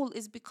that school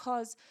is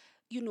because,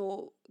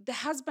 the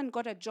husband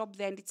got a job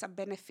there and it's a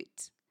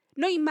benefit.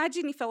 Now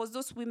imagine if I was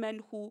those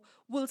women who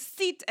will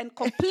sit and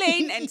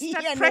complain and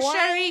start And pressuring.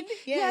 whine.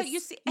 Yeah, Yes, you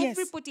see, yes.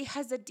 everybody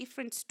has a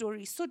different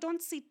story. So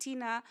don't see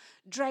Tina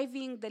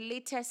driving the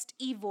latest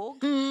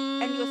Evoque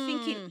and you're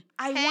thinking,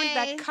 I want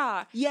that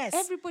car. Yes.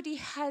 Everybody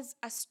has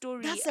a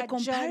story. That's the a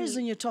comparison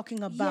journey. you're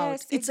talking about.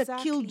 Yes, It's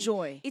exactly. a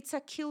killjoy. It's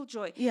a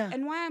killjoy. Yeah.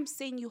 And why I'm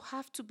saying you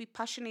have to be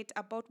passionate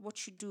about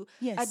what you do.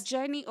 Yes. A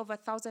journey of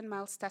 1,000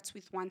 miles starts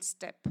with one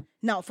step.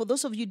 Now, for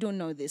those of you who don't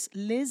know this,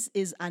 Liz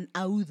is an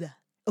author.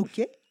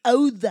 Okay?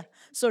 Author.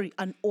 Sorry,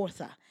 an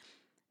author.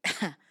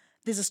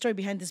 There's a story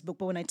behind this book,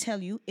 but when I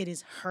tell you, it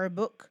is her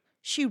book.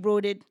 She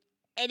wrote it,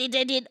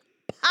 edited it,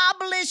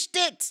 published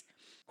it.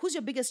 Who's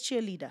your biggest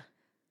cheerleader?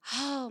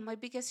 Oh, my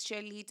biggest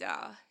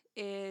cheerleader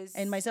is...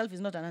 And myself is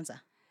not an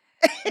answer.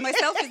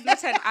 myself is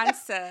not an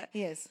answer.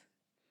 Yes.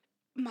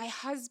 My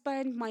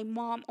husband, my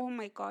mom, oh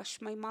my gosh,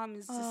 my mom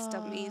is just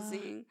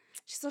amazing.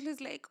 She's always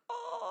like,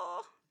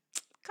 oh,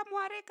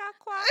 kamware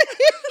kakwa.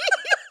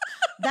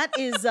 That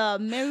is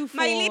Mary for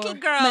My little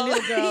girl. My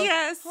little girl.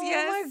 yes, Oh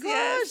yes, my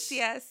gosh.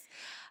 yes.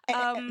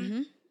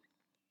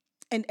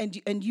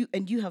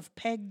 And you have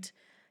pegged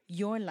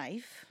your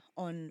life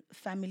on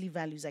family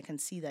values. I can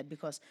see that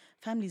because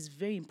family is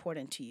very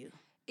important to you.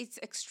 It's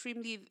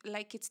extremely,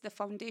 it's the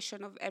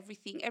foundation of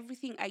everything.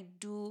 Everything I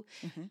do,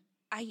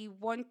 I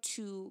want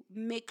to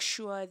make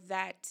sure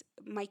that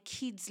my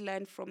kids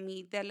learn from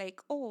me. They're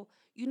like, oh,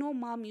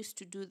 mom used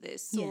to do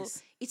this. So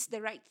Yes. it's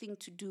the right thing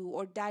to do.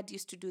 Or dad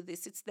used to do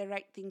this. It's the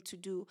right thing to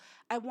do.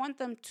 I want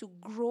them to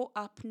grow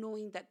up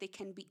knowing that they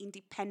can be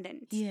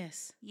independent.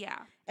 Yes. Yeah.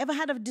 Ever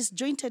had a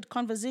disjointed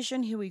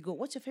conversation? Here we go.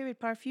 What's your favorite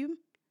perfume?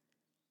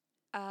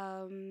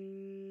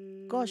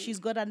 Gosh, she's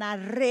got an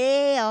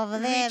array of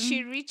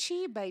them.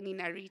 Richie by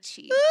Nina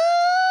Ricci.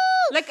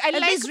 Ooh! I And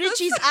like this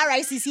Richie's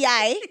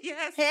RICCI.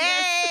 Yes.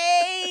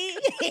 Hey!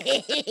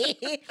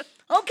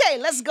 Okay,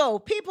 let's go.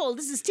 People,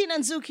 this is Tina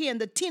Nzuki,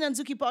 and the Tina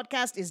Nzuki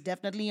podcast is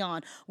definitely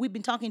on. We've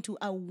been talking to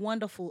a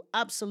wonderful,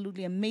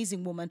 absolutely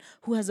amazing woman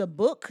who has a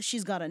book.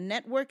 She's got a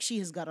network. She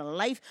has got a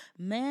life.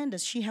 Man,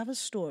 does she have a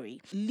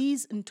story.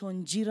 Liz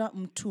Ntonjira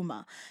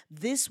Mtuma.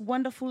 This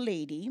wonderful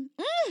lady...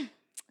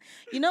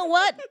 You know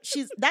what?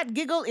 That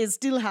giggle is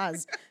still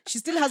hers. She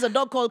still has a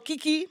dog called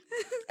Kiki,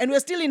 and we're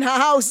still in her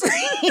house.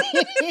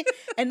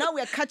 And now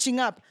we're catching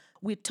up.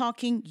 We're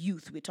talking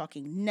youth. We're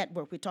talking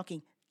network. We're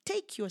talking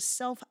take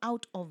yourself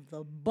out of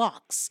the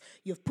box.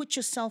 You've put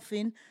yourself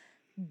in.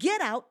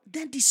 Get out,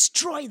 then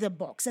destroy the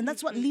box. And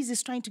that's what Liz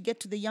is trying to get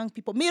to the young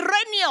people.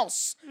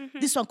 Millennials.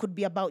 This one could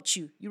be about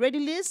you. You ready,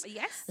 Liz?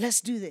 Yes.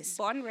 Let's do this.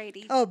 Born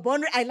ready. Oh,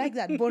 I like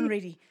that. Born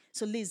ready.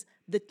 So, Liz,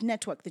 the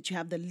network that you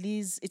have,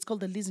 it's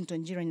called the Liz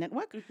Ntonjira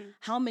Network.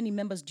 How many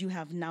members do you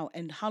have now,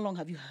 and how long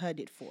have you heard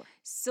it for?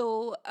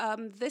 So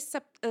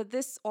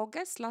this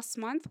August, last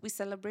month, we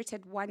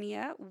celebrated 1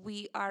 year.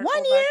 We are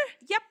 1 year?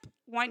 Yep,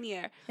 1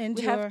 year. And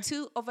we have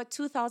over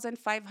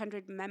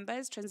 2,500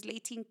 members,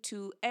 translating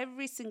to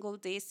every single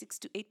day, 6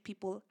 to 8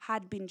 people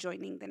had been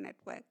joining the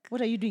network. What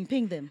are you doing?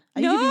 Paying them?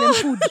 Are you giving them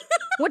food?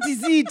 What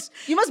is it?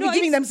 You must be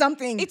giving them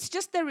something. It's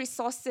just the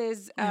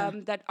resources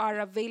that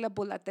are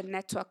available at the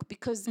network,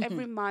 because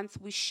every month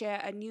we share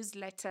a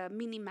newsletter,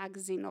 mini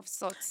magazine of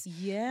sorts.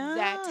 Yeah.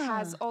 That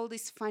has all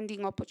these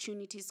funding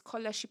opportunities,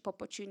 scholarship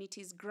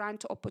opportunities,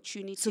 grant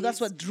opportunities. So that's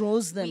what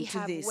draws them to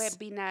this. We have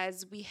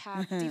webinars, we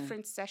have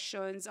different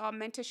sessions. Our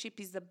mentorship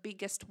is the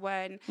biggest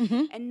one.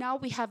 And now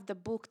we have the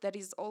book that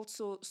is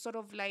also sort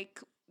of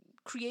like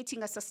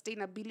creating a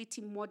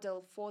sustainability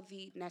model for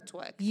the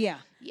network. Yeah.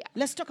 Yeah.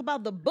 Let's talk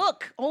about the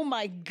book. Oh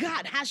my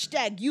God.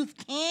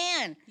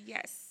 #YouthCan.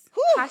 Yes.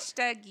 Whew.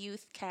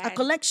 #YouthCan. A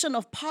collection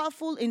of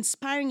powerful,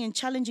 inspiring, and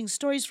challenging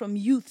stories from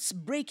youths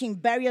breaking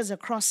barriers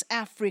across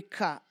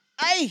Africa.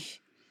 Aye.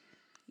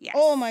 Yes.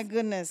 Oh my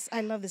goodness.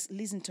 I love this.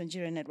 Listen to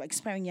Nigeria Network,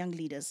 Inspiring Young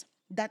Leaders.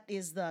 That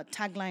is the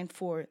tagline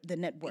for the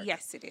network.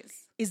 Yes, it is.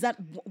 Is that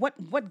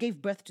what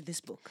gave birth to this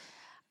book?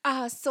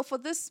 So for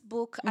this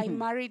book, I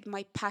married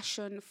my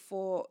passion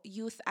for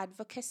youth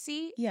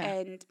advocacy Yeah.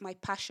 and my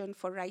passion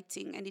for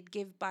writing, and it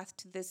gave birth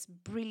to this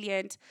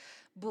brilliant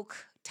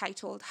book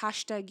titled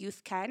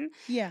 #YouthCan.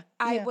 Yeah.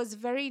 I yeah. was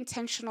very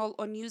intentional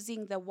on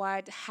using the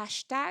word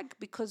hashtag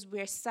because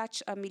we're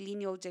such a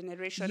millennial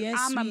generation. Yes,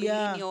 I'm a we are.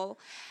 millennial.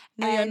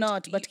 No, you're and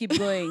not, but keep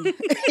going.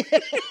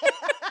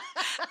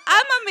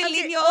 I'm a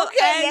millennial. Okay,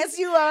 and yes,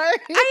 you are.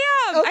 I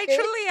am. I Okay,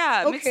 truly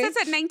am. It okay. starts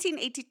at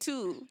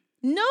 1982.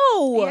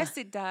 No. Yes,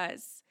 it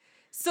does.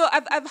 So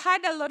I've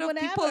had a lot of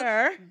people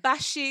Whatever.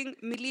 bashing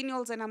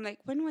millennials, and I'm like,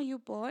 when were you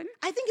born?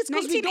 I think it's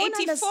because we don't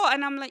 1984, understand.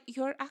 and I'm like,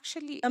 you're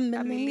actually A a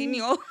millennial.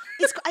 millennial.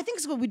 I think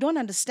it's because we don't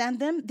understand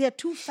them. They're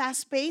too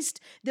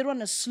fast-paced. They want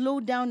to slow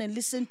down and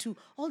listen to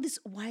all this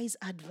wise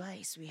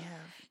advice we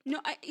have. No,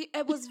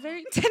 I was very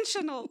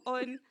intentional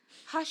on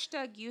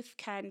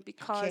 #YouthCan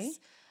because,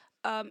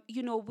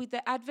 with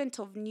the advent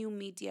of new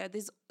media,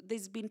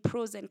 there's been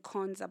pros and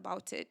cons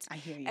about it. I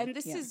hear you, And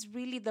this yeah. is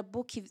really, the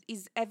book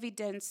is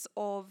evidence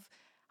of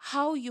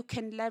how you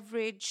can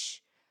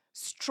leverage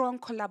strong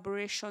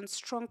collaboration,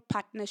 strong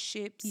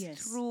partnerships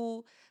Yes.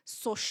 through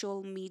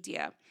social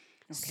media.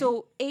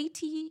 So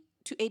 80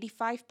 to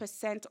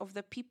 85% of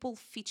the people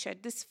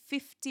featured, these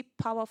 50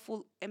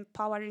 powerful,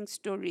 empowering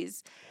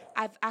stories,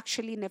 I've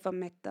actually never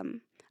met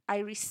them. I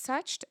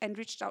researched and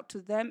reached out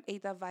to them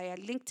either via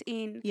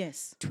LinkedIn,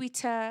 Yes.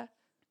 Twitter,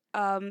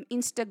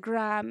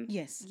 Instagram.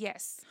 Yes.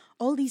 Yes.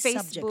 All these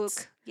Facebook.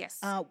 subjects.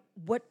 Yes.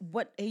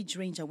 What age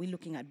range are we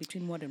looking at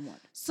between what and what?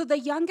 So the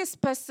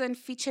youngest person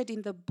featured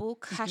in the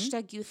book,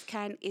 Mm-hmm.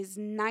 #YouthCan, is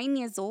 9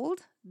 years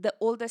old. The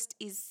oldest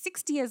is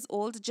 60 years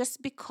old,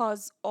 just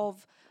because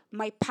of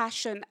my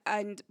passion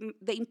and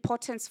the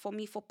importance for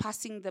me for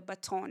passing the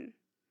baton.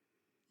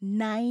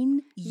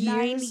 9 years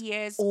 9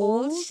 years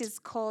old. old? She's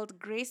called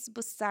Grace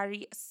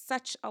Busari,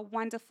 such a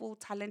wonderful,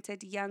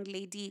 talented young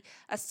lady,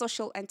 a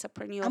social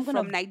entrepreneur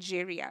from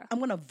Nigeria. I'm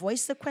going to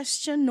voice the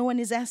question no one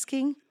is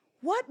asking.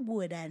 What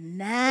would a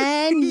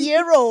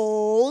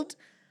 9-year-old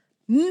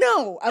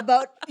know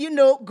about,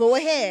 go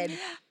ahead.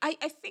 I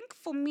think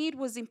for me it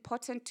was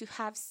important to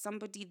have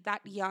somebody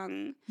that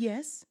young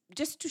Yes.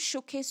 just to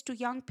showcase to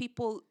young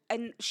people,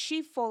 and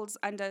she falls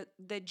under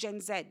the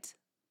Gen Z.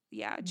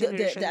 Yeah,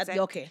 Generation Z.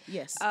 Okay,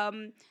 yes.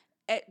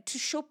 To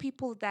show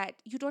people that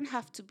you don't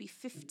have to be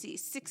 50,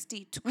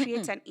 60 to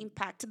create an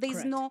impact.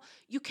 There's Correct.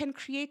 you can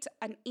create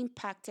an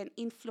impact and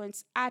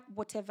influence at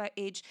whatever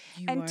age.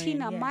 You And are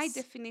Tina, in, my yes.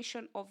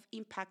 definition of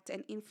impact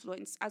and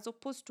influence, as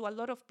opposed to a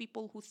lot of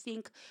people who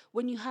think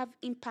when you have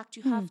impact,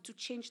 you have to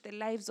change the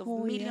lives of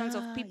millions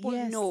of yeah, people.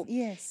 yes, No,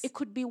 yes. it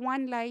could be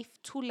one life,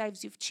 2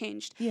 lives you've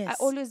changed. I Yes.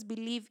 always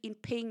believe in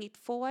paying it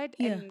forward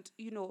Yeah. and,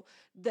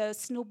 the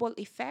snowball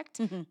effect,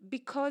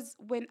 because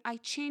when I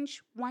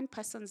change one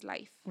person's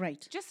life,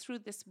 Right. just through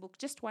this book,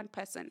 just one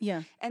person,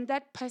 Yeah. and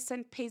that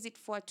person pays it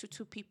forward to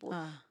 2 people,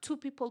 2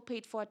 people pay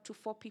it forward to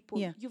 4 people,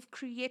 Yeah. you've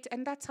created,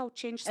 and that's how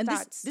change And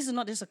starts. this is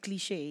not just a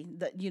cliche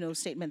that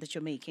statement that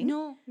you're making.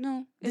 No,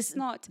 it's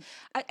not.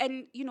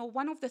 And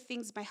one of the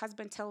things my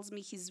husband tells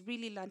me he's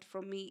really learned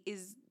from me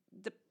is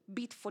the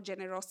beat for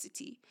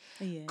generosity.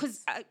 Yes.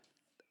 Because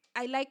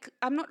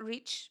I'm not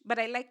rich, but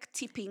I like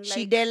tipping.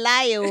 She Like, de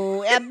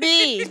lie,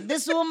 Abby.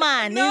 This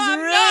woman No, is I'm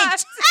rich.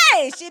 not.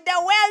 Hey, she the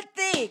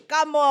wealthy.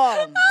 Come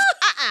on.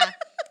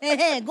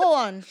 Go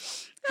on.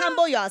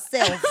 Humble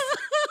yourself.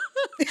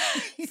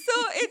 so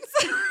it's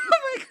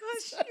oh my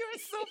gosh, you're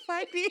so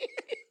funny.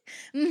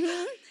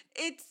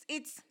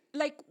 It's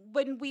like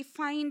when we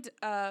find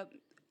a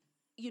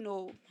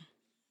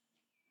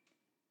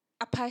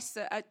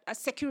person, a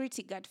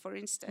security guard, for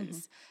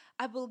instance,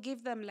 I will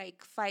give them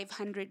like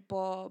 500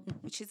 bob,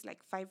 which is like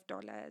 $5,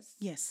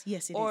 Yes, it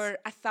is. or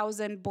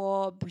 1,000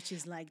 bob, Which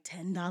is like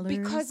 $10.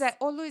 because I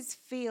always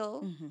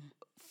feel.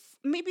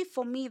 Maybe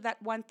for me that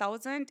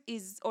 1,000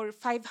 is, or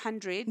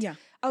 500, Yeah.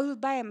 I will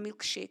buy a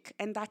milkshake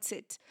and that's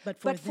it. But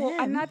for them-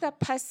 another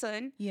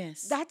person,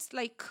 Yes. that's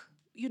like,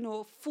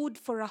 food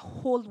for a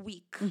whole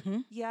week.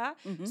 Yeah.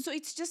 So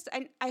it's just,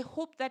 and I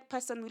hope that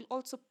person will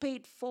also pay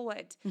it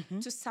forward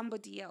to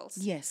somebody else.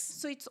 Yes.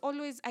 So it's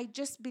always, I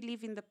just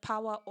believe in the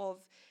power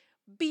of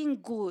being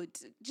good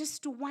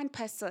just to one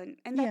person,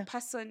 and that Yeah.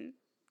 person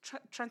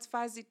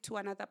transfers it to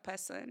another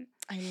person.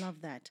 I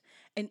love that.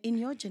 And in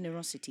your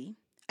generosity,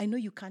 I know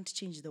you can't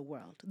change the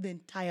world, the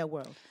entire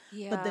world.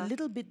 But the Yeah.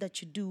 little bit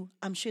that you do,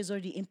 I'm sure is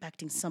already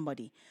impacting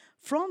somebody.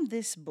 From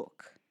this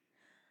book,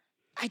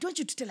 I don't want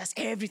you to tell us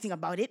everything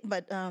about it,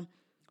 but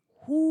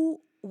who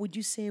would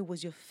you say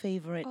was your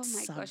favorite Oh my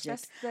subject? gosh,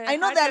 that's the I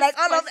know they're like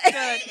all of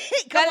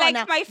hardest Come They're on like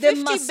now. my There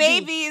 50 must be.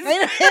 babies.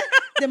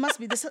 There must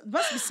be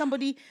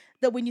somebody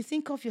that when you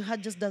think of, your heart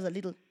just does a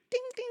little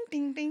ting ting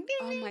ding, ding, ding,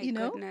 Oh my you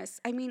know?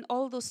 goodness. I mean,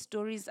 all those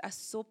stories are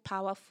so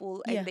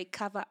powerful Yeah. and they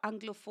cover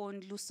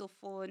Anglophone,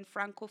 Lusophone,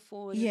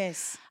 Francophone.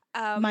 Yes.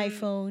 Um, My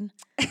phone.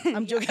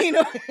 I'm joking.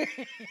 No.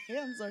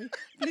 I'm sorry.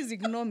 Please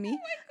ignore me.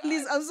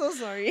 Please, I'm so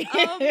sorry.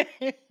 I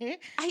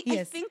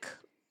Yes. think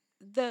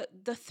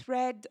the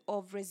thread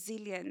of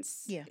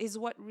resilience Yeah. is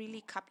what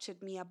really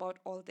captured me about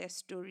all their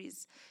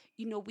stories.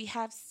 You know, we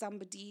have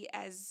somebody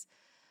as,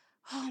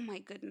 oh my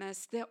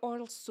goodness, they're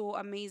all so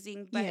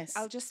amazing, but Yes.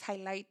 I'll just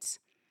highlight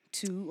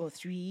 2 or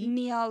 3.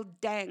 Neil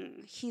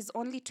Deng. He's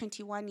only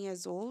 21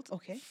 years old,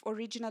 Okay.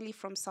 originally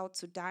from South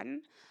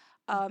Sudan.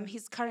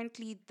 He's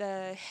currently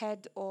the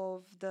head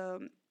of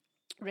the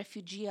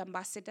refugee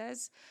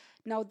ambassadors.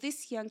 Now,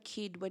 this young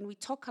kid, when we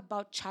talk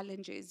about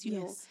challenges, you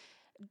know, Yes.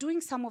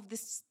 doing some of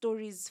these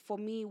stories for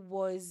me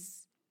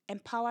was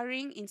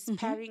empowering,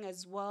 inspiring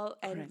as well,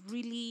 and Correct.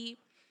 really,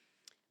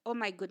 oh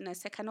my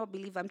goodness, I cannot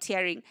believe I'm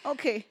tearing.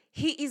 Okay.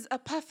 He is a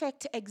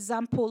perfect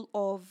example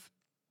of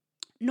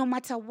no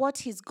matter what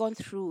he's gone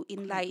through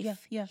in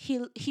life, yeah.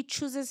 he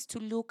chooses to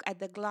look at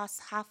the glass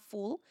half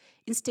full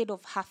instead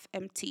of half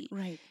empty.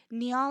 Right.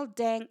 Niall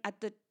Deng,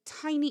 at the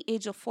tiny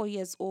age of 4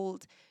 years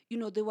old, you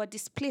know, they were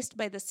displaced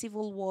by the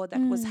civil war that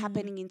was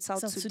happening in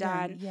South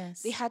Sudan.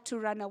 Yes. They had to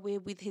run away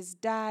with his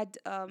dad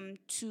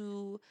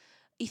to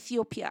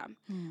Ethiopia.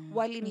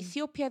 While in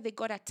Ethiopia, they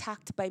got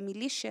attacked by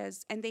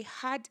militias and they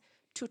had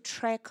to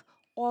trek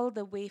all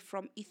the way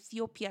from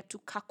Ethiopia to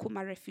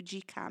Kakuma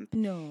refugee camp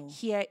No.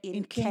 here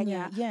in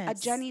Kenya, A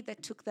yes. journey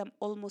that took them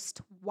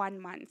almost 1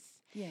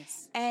 month.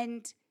 Yes.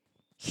 And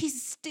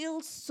he's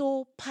still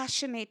so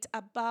passionate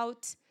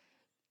about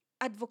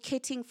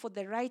advocating for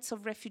the rights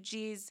of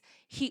refugees.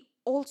 He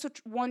also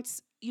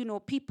wants, you know,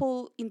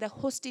 people in the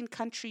hosting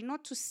country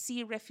not to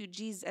see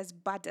refugees as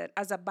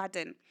a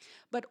burden,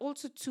 but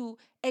also to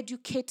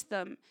educate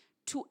them,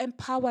 to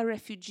empower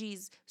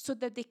refugees so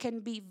that they can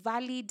be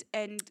valid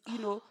and, you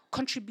know,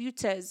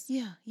 contributors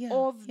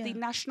of the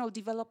national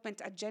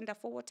development agenda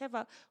for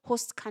whatever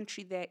host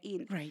country they're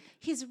in. Right.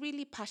 He's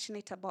really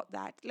passionate about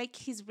that. Like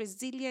his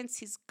resilience,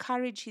 his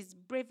courage, his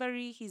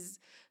bravery, his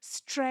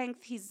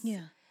strength,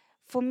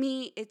 for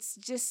me, it's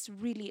just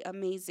really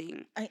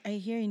amazing. I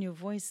hear in your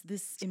voice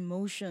this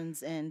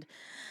emotions and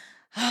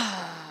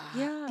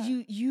Yeah.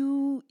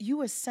 you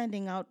were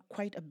sending out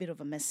quite a bit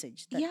of a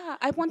message. That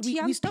I want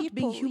young we stopped people.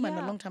 being human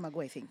a long time ago,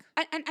 I think.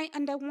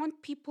 And I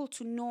want people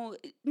to know,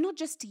 not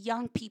just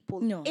young people,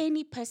 No.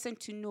 any person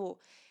to know,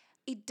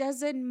 it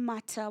doesn't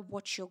matter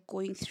what you're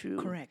going through.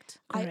 Correct.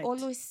 I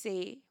always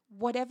say,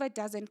 whatever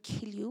doesn't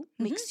kill you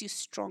makes you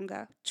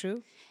stronger.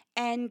 True.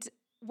 And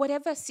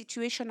whatever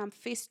situation I'm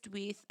faced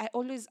with, I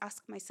always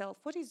ask myself,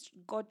 what is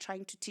God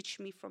trying to teach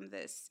me from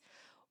this?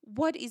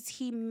 What does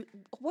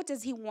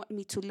he want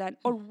me to learn?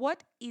 Or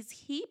what is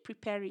he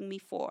preparing me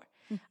for?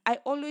 I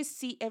always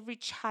see every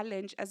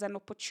challenge as an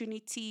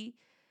opportunity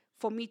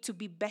for me to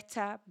be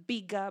better,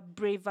 bigger,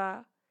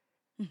 braver.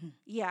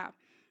 Yeah.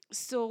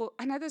 So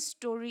another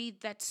story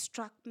that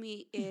struck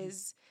me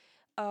is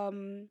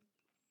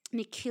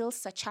Nikhil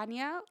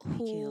Sachania,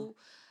 who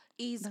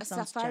is That a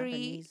sounds safari.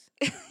 Japanese.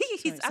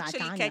 He's Sorry, actually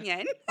Satania.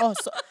 Kenyan. Oh,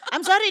 so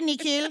I'm sorry,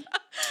 Nikhil.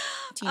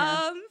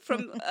 Tina.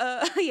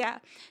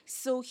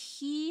 So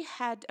he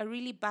had a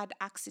really bad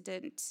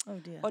accident Oh,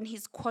 dear. on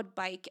his quad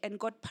bike and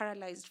got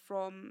paralyzed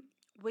from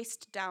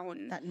waist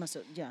down. That must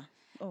have, yeah.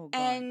 Oh, God.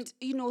 And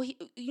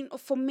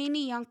for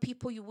many young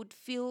people, you would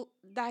feel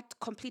that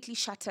completely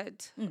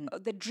shattered.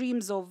 The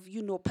dreams of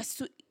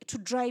to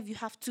drive, you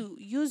have to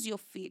use your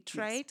feet,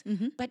 right?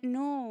 But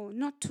no,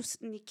 not to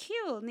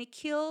Nikhil.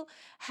 Nikhil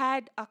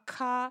had a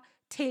car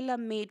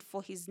tailor-made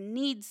for his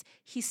needs.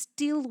 He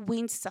still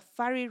wins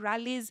safari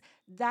rallies.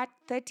 That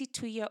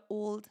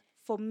 32-year-old,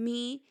 for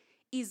me,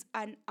 is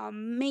an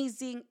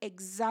amazing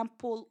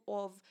example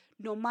of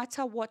no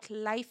matter what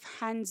life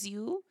hands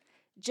you,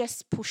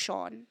 just push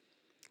on.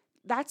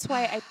 That's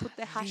why I put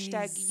the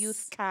hashtag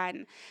Youth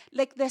Can.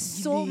 Like, there's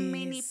so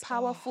many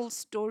powerful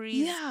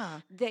stories.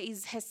 Yeah. There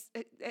is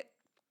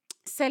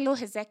Selo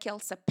Hezekiel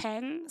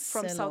Sepeng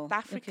from South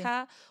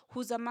Africa,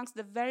 who's amongst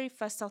the very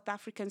first South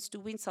Africans to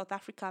win South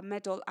Africa a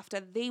medal after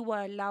they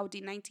were allowed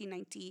in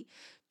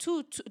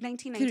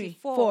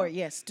 1994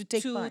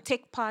 to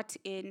take part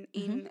in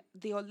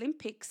the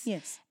Olympics.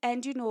 Yes.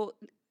 And,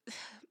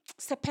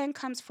 Sepeng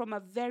comes from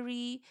a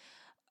very...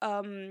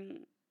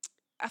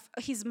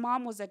 his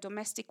mom was a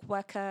domestic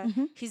worker.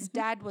 His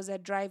dad was a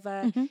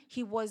driver.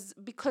 He was,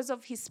 because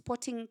of his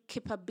sporting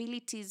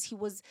capabilities, he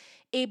was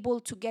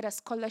able to get a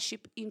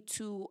scholarship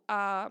into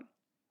a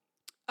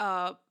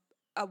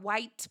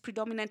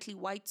predominantly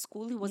white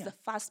school. He was the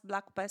first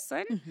black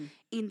person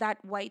in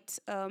that white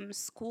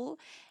school.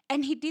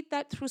 And he did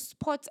that through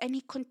sports, and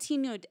he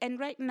continued. And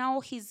right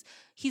now, his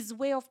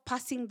way of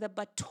passing the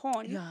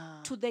baton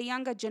to the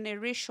younger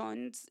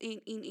generations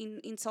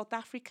in South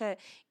Africa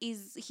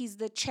is he's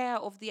the chair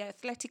of the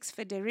Athletics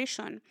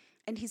Federation,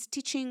 and he's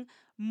teaching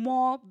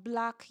more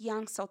black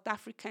young South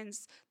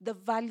Africans the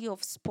value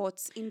of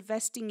sports,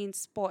 investing in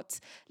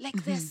sports.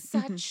 Like, there's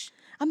such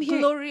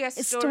glorious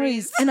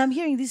stories. And I'm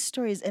hearing these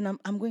stories, and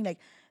I'm going like,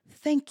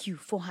 thank you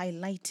for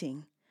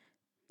highlighting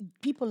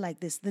people like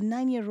this, the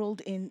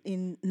 9-year-old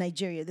in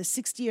Nigeria, the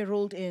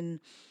 60-year-old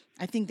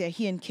I think they're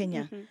here in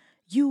Kenya.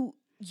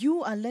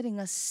 You are letting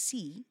us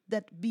see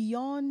that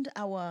beyond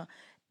our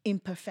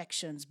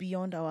imperfections,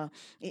 beyond our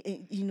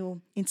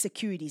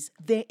insecurities,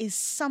 there is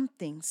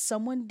something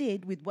someone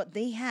did with what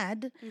they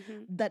had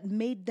that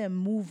made them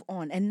move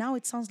on, and now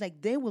it sounds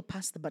like they will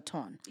pass the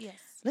baton. Yes.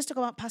 Let's talk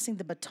about passing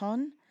the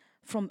baton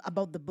from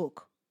about the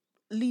book.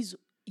 Liz,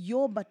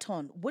 your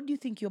baton, what do you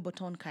think your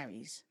baton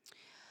carries?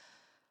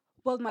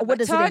 Well, my What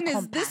does it baton is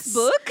encompass? this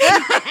book.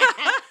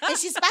 And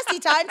she's passed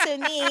it on to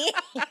me.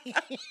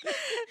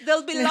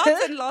 There'll be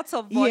lots and lots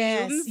of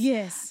volumes.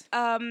 Yes.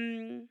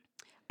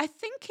 I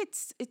think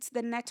it's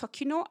the network.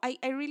 You know, I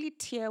really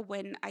tear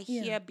when I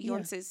hear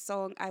Beyonce's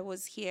song, I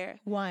Was Here.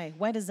 Why?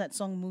 Why does that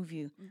song move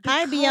you? Because-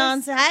 Hi,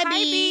 Beyonce. Hi, Hi,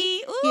 B.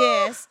 B. Ooh.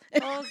 Yes.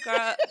 Oh,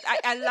 girl.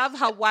 I love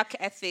her work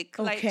ethic.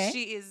 Like, Okay.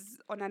 she is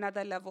on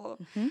another level.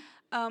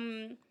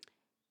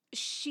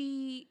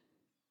 She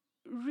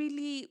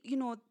really,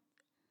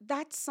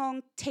 that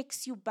song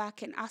takes you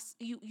back and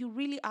you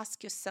really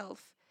ask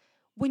yourself,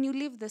 when you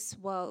leave this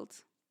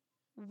world,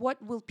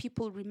 what will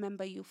people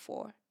remember you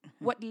for?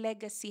 What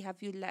legacy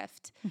have you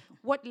left?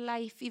 What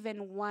life,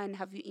 even one,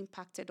 have you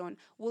impacted on?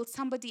 Will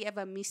somebody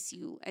ever miss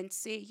you and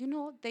say,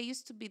 there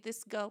used to be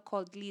this girl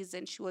called Liz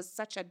and she was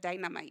such a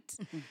dynamite.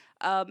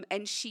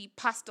 And she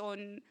passed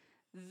on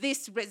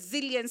this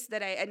resilience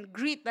and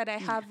grit that I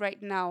have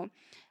right now.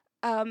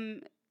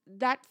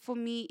 That for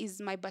me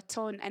is my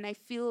baton, and I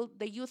feel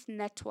the youth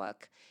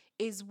network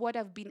is what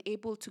I've been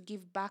able to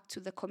give back to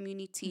the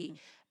community,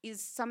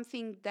 is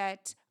something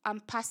that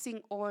I'm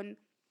passing on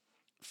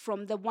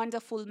from the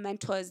wonderful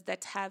mentors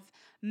that have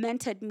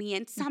mentored me,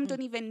 and some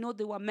don't even know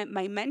they were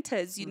my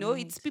mentors,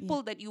 it's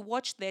people that you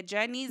watch their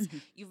journeys,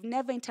 you've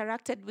never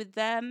interacted with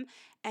them,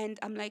 and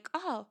I'm like,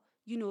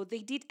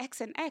 they did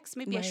X and X,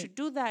 maybe I should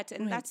do that,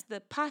 and that's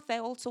the path I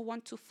also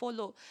want to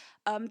follow,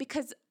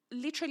 because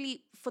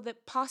literally for the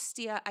past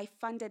year, I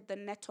funded the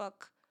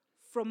network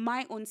from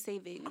my own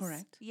savings.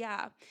 Correct.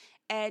 Yeah.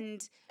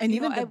 And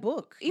even the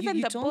book. Even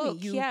you the told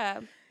book, me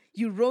yeah.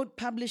 You wrote,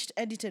 published,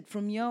 edited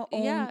from your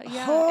own.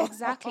 Yeah,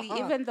 exactly.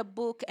 Even the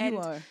book. And,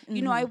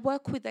 I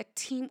work with a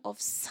team of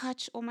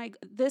such,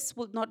 this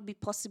would not be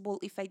possible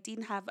if I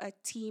didn't have a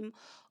team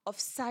of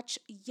such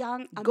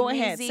young, amazing... Go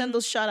ahead, send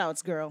those shout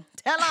outs, girl.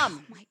 Tell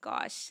them. Oh my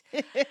gosh.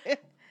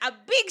 A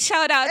big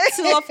shout out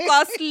to, of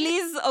course,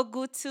 Liz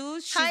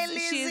Ogutu. Hi,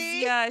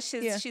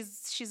 Lizzie.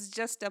 She's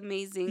just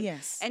amazing.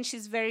 Yes. And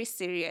she's very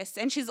serious.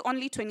 And she's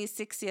only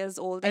 26 years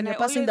old. And you're I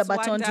passing the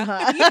baton to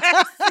her.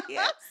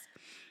 Yes.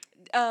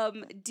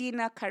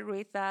 Dina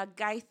Karetha,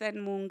 Gaithan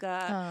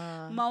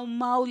Munga,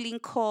 Mau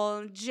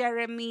Lincoln,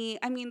 Jeremy.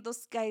 I mean,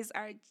 those guys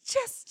are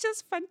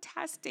just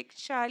fantastic.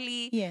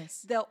 Charlie.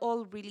 Yes. They're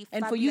all really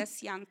and fabulous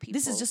for you, young people.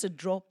 This is just a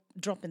drop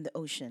in the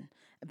ocean.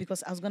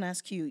 Because I was going to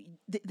ask you,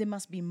 there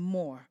must be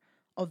more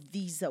of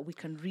these that we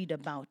can read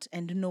about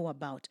and know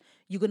about.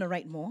 You're going to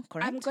write more,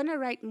 correct? I'm going to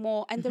write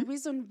more. And the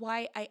reason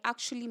why I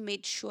actually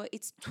made sure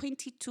it's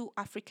 22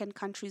 African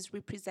countries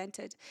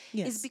represented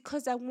is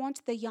because I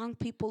want the young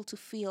people to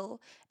feel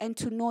and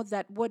to know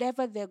that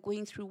whatever they're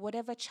going through,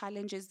 whatever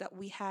challenges that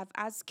we have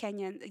as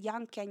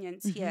young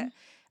Kenyans here,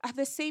 are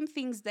the same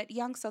things that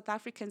young South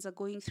Africans are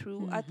going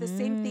through, are the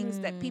same things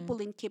that people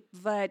in Cape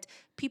Verde,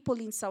 people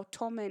in Sao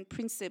Tome and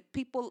Principe,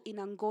 people in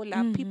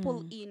Angola,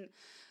 people in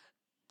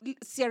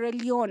Sierra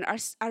Leone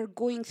are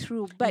going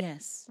through. But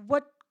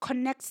what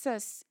connects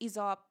us is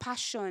our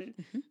passion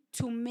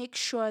to make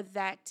sure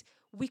that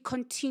we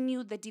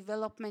continue the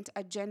development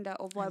agenda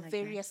of our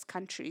various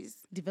countries.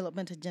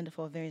 Development agenda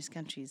for our various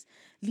countries.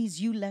 Liz,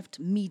 you left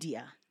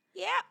media.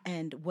 Yeah.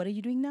 And what are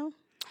you doing now?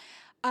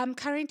 I'm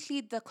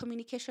currently the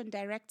communication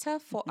director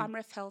for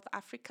Amref Health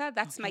Africa.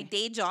 That's my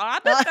day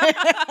job.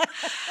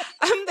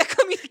 I'm the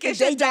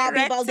communication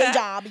director day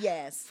job,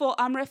 yes. for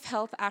Amref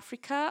Health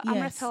Africa. Yes.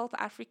 Amref Health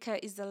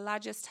Africa is the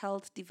largest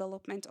health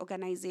development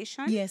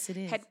organization. Yes, it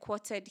is.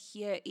 Headquartered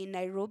here in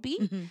Nairobi.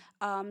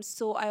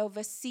 So I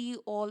oversee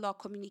all our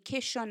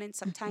communication and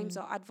sometimes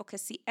our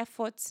advocacy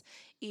efforts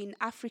in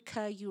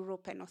Africa,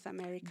 Europe, and North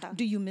America.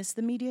 Do you miss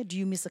the media? Do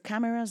you miss the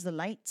cameras, the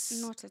lights?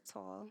 Not at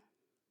all.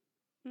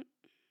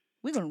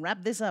 We're going to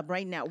wrap this up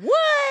right now.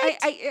 What?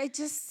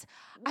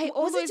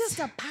 Was it just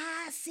a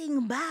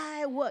passing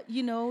by? What,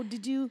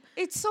 did you?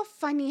 It's so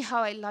funny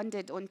how I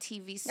landed on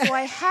TV. So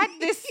I had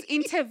this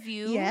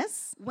interview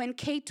when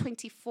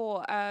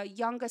K24, a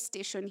younger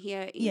station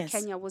here in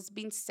Kenya, was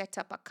being set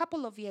up a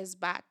couple of years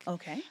back.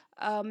 Okay.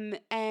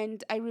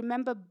 And I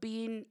remember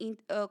being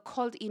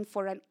called in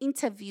for an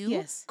interview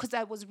because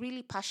I was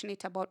really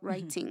passionate about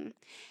writing.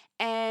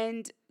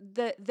 And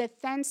the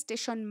then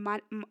station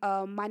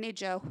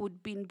manager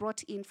who'd been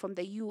brought in from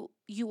the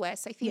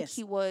US, I think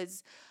he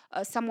was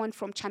someone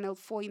from Channel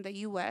 4 in the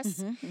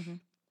US,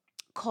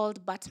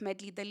 called Bat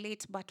Medley, the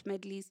late Bat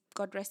Medley,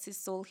 God rest his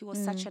soul. He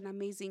was such an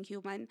amazing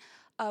human.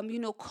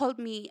 Called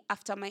me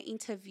after my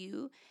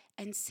interview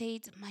and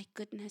said, "My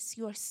goodness,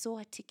 you are so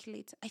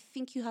articulate. I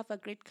think you have a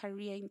great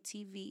career in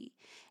TV."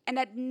 And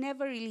I'd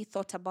never really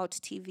thought about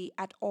TV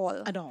at all.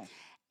 At all.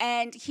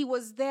 And he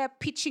was there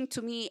pitching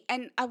to me,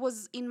 and I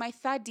was in my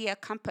third year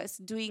campus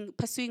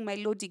pursuing my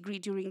law degree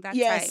during that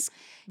Yes, time.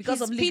 because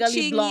He's of Legally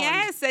pitching, Blonde.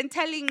 yes, and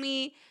telling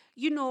me,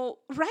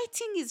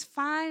 writing is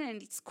fun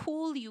and it's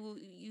cool.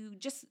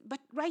 But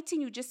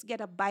writing, you just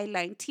get a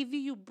byline. TV,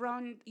 you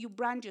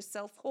brand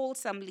yourself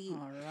wholesomely.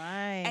 All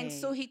right. And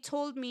so he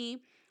told me,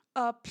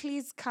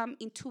 please come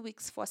in 2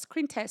 weeks for a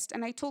screen test.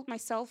 And I told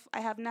myself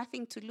I have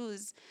nothing to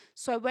lose.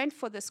 So I went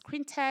for the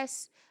screen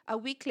test. A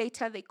week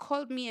later, they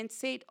called me and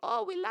said,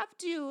 "Oh, we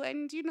loved you.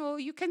 And,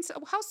 you can,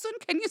 how soon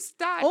can you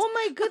start?" Oh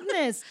my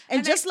goodness.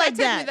 And just I like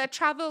started that. with a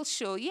travel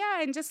show.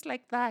 Yeah, and just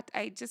like that,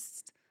 I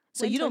just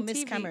So went you don't on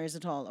miss TV. cameras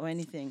at all or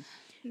anything.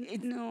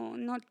 No,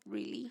 not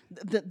really.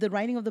 The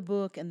writing of the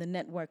book and the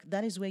network,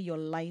 that's where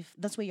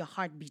your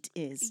heartbeat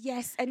is.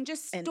 Yes, and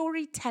just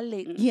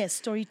storytelling. Yes,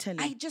 storytelling.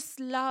 I just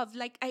love,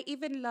 I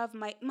even love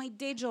my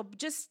day job,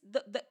 just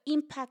the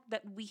impact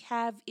that we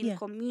have in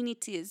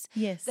communities.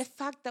 Yes. The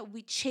fact that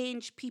we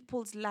change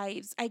people's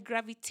lives. I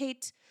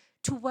gravitate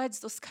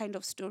towards those kind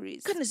of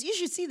stories. Goodness, you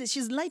should see this.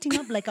 She's lighting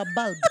up like a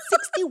bulb.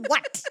 60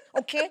 watt,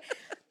 okay?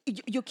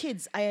 Your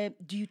kids,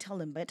 do you tell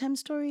them bedtime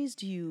stories?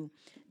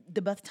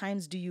 The birth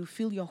times, do you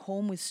fill your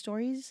home with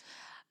stories?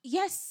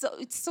 Yes, so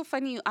it's so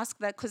funny you ask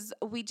that because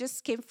we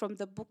just came from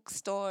the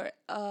bookstore.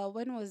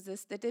 When was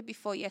this? The day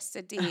before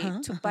yesterday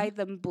to buy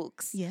them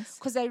books. Yes.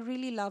 Because I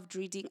really loved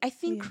reading. I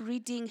think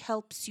reading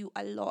helps you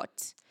a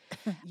lot.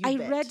 You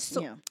bet.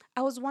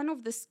 I was one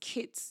of those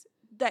kids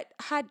that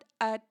had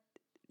a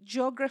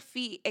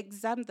geography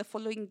exam the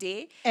following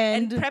day,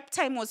 and prep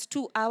time was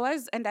 2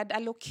 hours, and I'd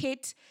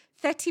allocate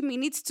 30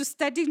 minutes to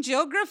studying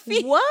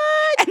geography. What?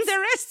 And the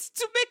rest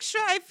to make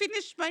sure I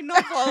finish my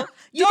novel.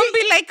 Don't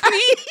be like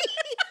me.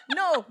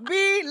 No,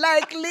 be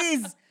like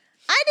Liz.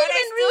 I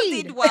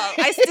didn't read.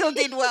 I still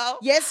did well.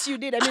 Yes, you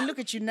did. I mean, look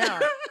at you now.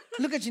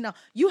 Look at you now.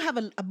 You have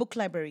a book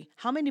library.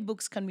 How many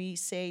books can we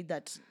say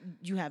that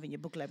you have in your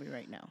book library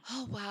right now?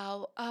 Oh,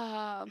 wow.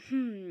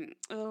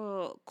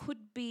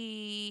 Could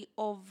be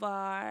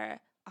over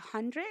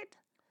 100.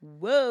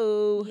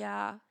 Whoa.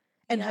 Yeah.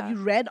 And have you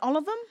read all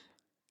of them?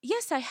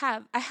 Yes, I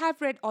have. I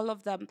have read all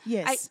of them.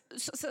 Yes.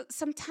 So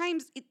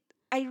sometimes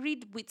I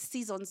read with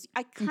seasons.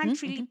 I can't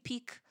really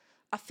pick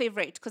a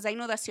favorite because I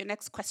know that's your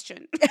next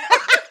question.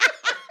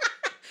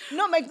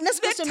 No, my next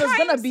question was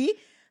going to be,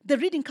 the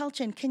reading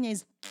culture in Kenya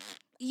is...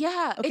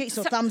 Yeah. Okay,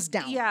 so thumbs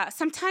down. Yeah.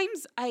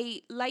 Sometimes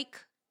I like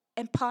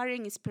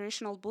empowering,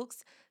 inspirational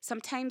books.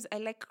 Sometimes I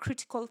like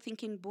critical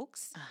thinking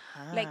books.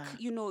 Like,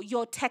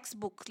 your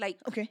textbook,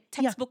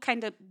 textbook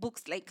kind of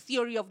books, like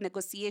Theory of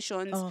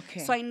Negotiations.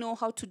 Okay. So I know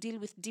how to deal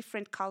with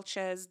different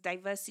cultures,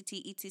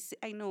 diversity, etc.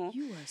 I know.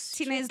 You are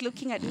Tina is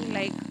looking at me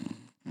like,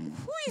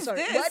 who is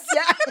this? What?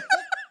 Yeah.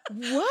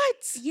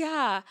 What?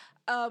 Yeah.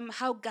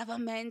 How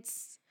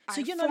governments... So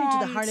you're not into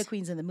the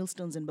Harlequins and the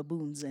Millstones and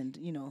baboons and,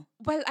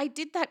 Well, I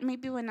did that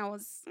maybe when I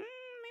was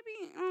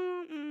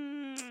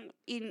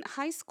in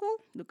high school.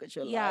 Look at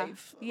your Yeah,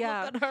 life.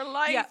 yeah. Look at her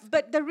life. Yeah,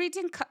 but the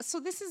reading... so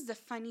this is the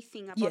funny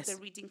thing about Yes. the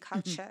reading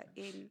culture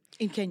In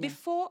Kenya.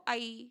 Before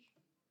I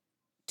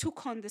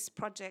took on this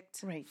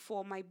project Right.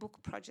 for my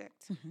book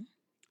project,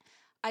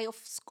 I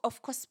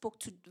of course spoke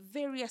to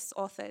various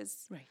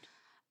authors. Right.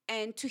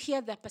 And to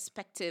hear their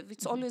perspective,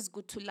 it's always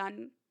good to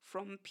learn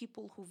from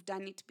people who've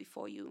done it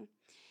before you.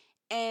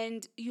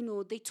 And,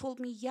 they told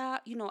me,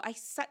 I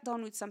sat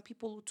down with some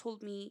people who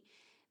told me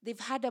they've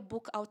had a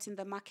book out in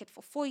the market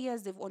for 4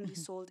 years. They've only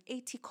sold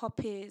 80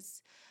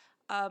 copies.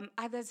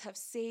 Others have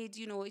said,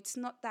 it's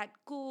not that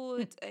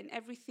good and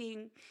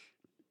everything.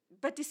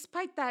 But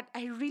despite that,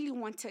 I really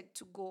wanted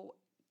to go.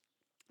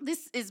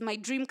 This is my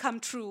dream come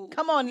true.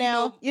 Come on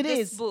now.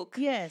 This book.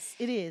 Yes,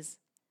 it is.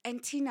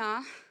 And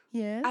Tina,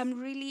 Yes.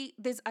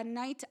 there's a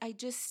night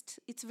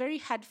it's very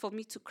hard for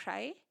me to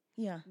cry.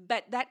 Yeah.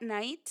 But that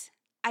night,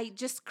 I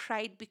just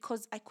cried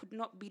because I could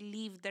not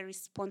believe the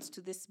response to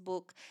this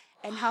book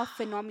and how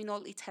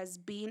phenomenal it has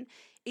been.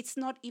 It's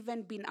not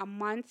even been a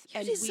month,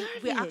 and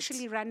we're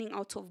actually running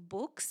out of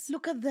books.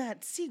 Look at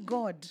that. See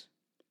God.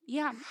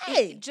 Yeah.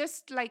 Hey.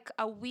 Just like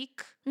a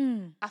week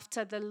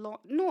after the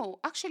launch. No,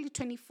 actually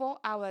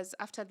 24 hours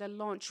after the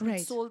launch, we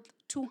Right. sold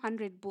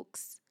 200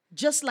 books.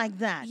 Just like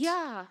that.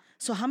 Yeah.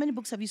 So how many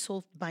books have you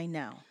sold by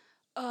now?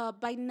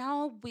 By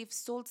now, we've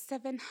sold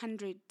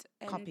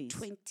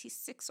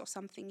 726 or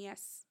something,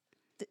 yes.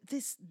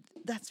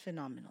 That's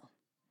phenomenal.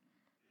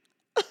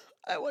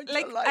 I want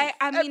Like, your life.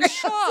 I'm in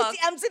shock.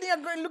 I'm sitting here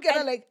going, look at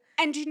her like...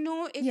 And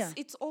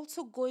it's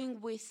also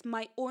going with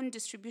my own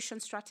distribution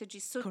strategy.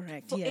 So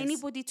Correct, for yes.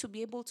 anybody to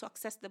be able to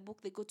access the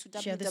book, they go to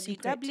Share the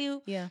secret.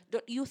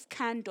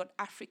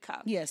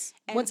 www.youthcan.africa. Yes.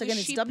 And Once we again,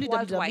 it's ship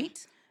worldwide.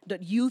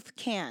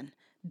 www.youthcan.africa.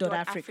 Dot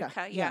Africa.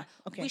 Africa. Yeah, Yeah.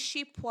 okay. We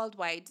ship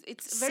worldwide.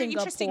 It's very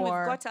interesting. We've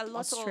Singapore, got a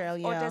lot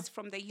Australia. of orders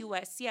from the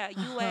US. Yeah,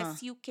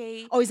 US,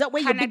 UK. Oh, is that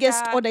where your Canada,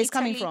 biggest order is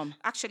coming Italy. from?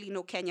 Actually,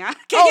 no, Kenya.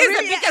 Kenya is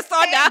the biggest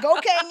order. Go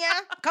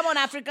Kenya. Come on,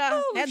 Africa.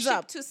 Oh, we've Heads shipped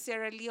up. to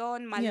Sierra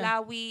Leone,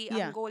 Malawi,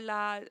 Yeah.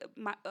 Angola,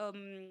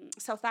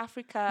 South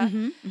Africa.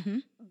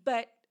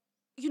 But,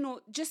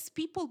 just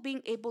people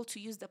being able to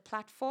use the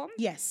platform.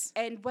 Yes.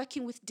 And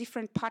working with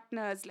different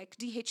partners like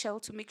DHL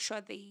to make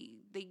sure they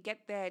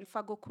get there, and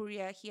Fago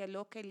Courier here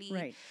locally.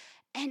 Right.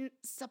 And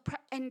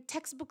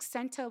Textbook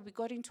Center, we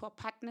got into a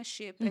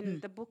partnership, and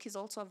the book is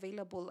also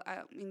available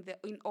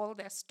in all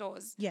their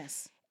stores.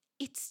 Yes.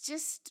 It's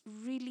just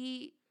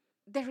really,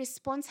 the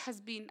response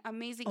has been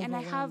amazing, and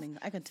I have Overwhelming.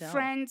 I can tell.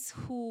 friends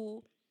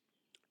who,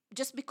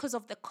 just because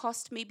of the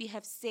cost, maybe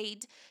have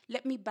said,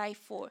 "Let me buy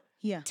for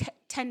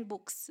 10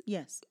 books.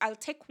 Yes. I'll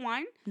take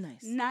one.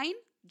 Nice. 9."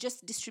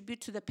 Just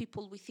distribute to the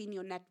people within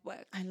your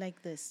network. I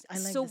like this.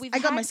 So we've I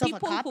got had myself a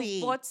people copy.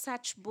 who bought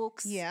such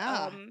books.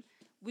 Yeah.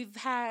 We've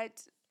had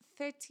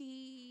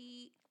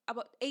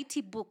about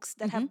 80 books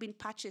that have been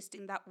purchased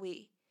in that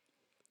way.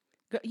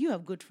 Girl, you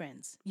have good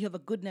friends. You have a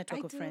good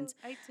network of friends.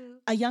 I do.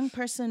 A young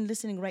person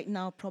listening right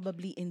now,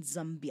 probably in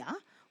Zambia,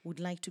 would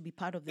like to be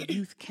part of the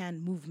Youth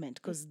Can movement,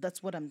 because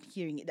that's what I'm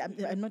hearing.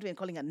 I'm not even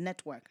calling it a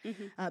network,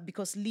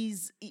 because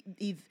Liz,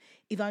 if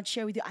I'd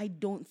share with you, I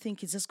don't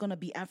think it's just going to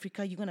be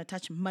Africa. You're going to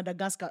touch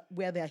Madagascar,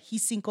 where there are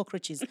hissing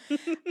cockroaches.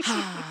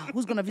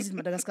 Who's going to visit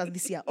Madagascar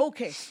this year?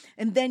 Okay.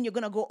 And then you're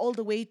going to go all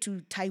the way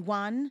to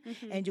Taiwan,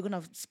 and you're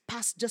going to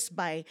pass just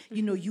by,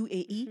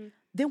 UAE.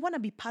 They want to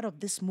be part of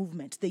this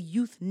movement, the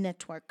youth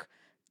network.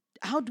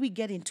 How do we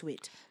get into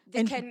it?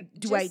 They can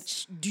do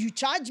you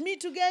charge me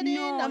to get in?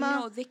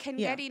 No, they can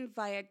get in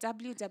via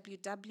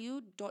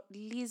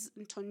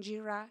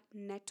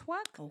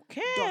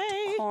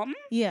www.lizntongjiranetwork.com.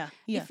 Yeah.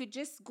 If you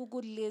just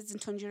Google Liz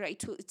Ntonjira,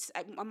 it's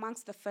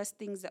amongst the first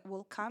things that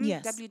will come.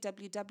 Yes.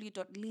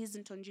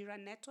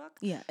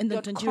 www.lizntongjiranetwork. Yeah, and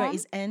the Tonjira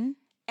is N?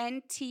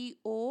 Ntonjira.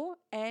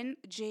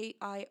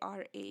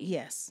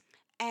 Yes.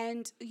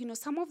 And,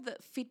 some of the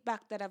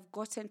feedback that I've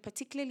gotten,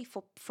 particularly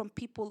from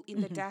people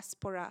in the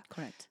diaspora,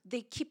 Correct.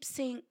 they keep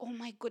saying, "Oh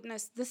my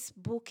goodness, this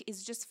book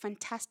is just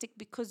fantastic,"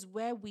 because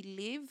where we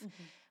live,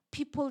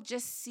 people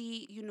just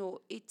see,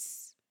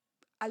 it's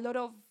a lot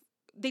of,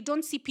 they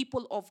don't see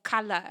people of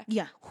color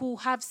who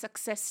have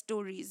success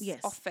stories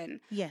often.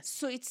 Yes.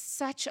 So it's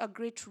such a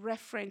great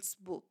reference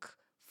book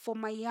for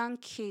my young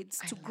kids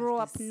to grow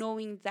up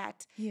knowing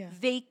that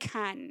they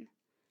can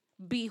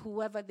be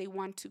whoever they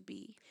want to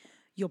be.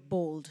 You're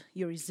bold,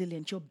 you're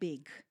resilient, you're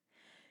big.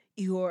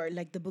 You're,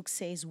 like the book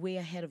says, way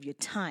ahead of your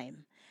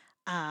time.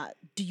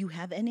 Do you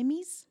have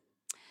enemies?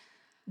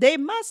 They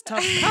must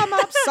have come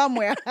up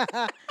somewhere.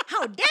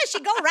 How dare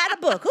she go write a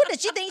book? Who does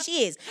she think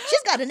she is?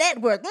 She's got a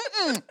network.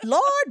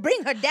 Lord,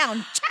 bring her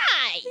down.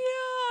 Chai!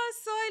 Yeah,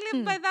 so I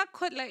live by that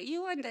quote, like,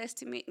 you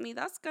underestimate me,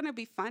 that's going to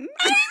be fun.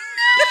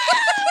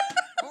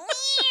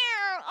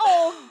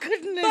 Oh,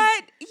 goodness.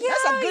 But,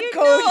 that's a good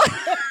code.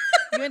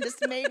 You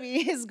underestimate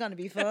me. It's going to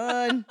be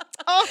fun.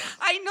 Oh.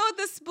 I know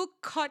this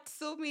book caught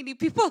so many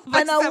people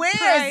by unawares.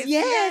 surprise.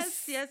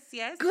 Yes.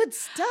 Yes. Good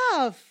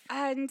stuff.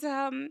 And,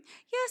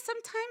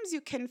 sometimes you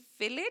can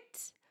feel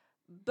it,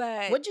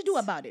 but... What do you do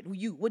about it?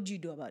 What do you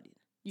do about it?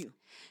 You?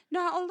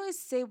 No, I always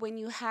say when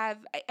you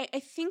have... I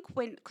think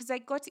because I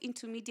got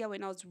into media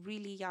when I was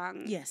really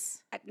young.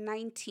 Yes. At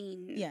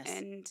 19. Yes.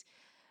 And...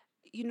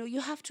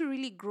 you have to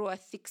really grow a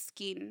thick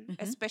skin,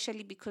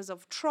 especially because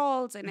of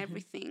trolls and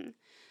everything.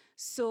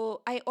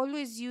 So I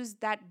always use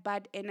that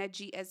bad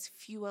energy as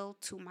fuel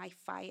to my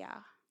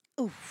fire.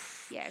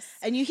 Oof. Yes.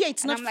 And you hear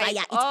it's not fire,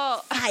 it's fire.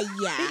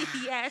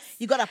 Yes.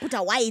 You got to put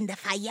a wire in the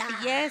fire.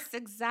 Yes,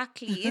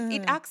 exactly.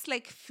 It acts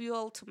like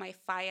fuel to my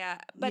fire.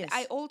 But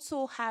I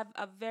also have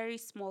a very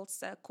small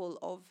circle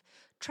of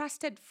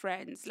trusted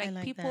friends, like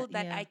people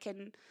that I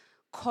can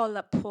call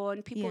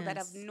upon, people that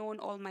I've known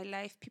all my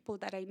life, people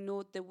that I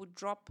know they would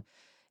drop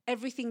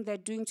everything they're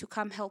doing to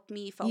come help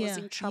me if I was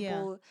in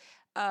trouble.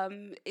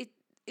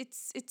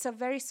 It's a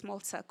very small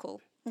circle.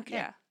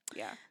 Okay.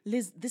 Yeah.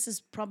 Liz, this is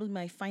probably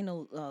my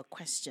final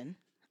question.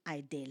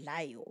 I de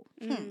lie.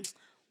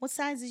 What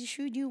size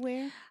shoe do you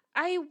wear?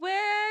 I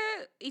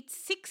wear, it's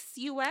 6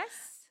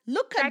 US.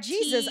 Look at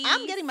Jesus.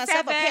 I'm getting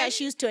myself a pair of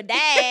shoes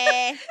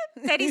today.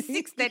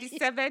 36,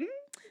 37.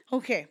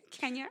 Okay.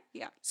 Kenya,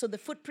 yeah. So the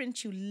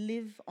footprint you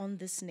live on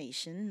this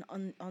nation,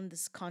 on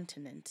this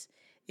continent,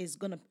 is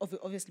going to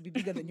obviously be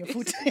bigger than your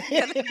foot.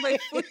 My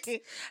foot.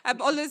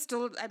 I'm always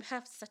told I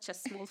have such a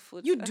small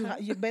foot. You do,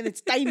 but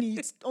it's tiny.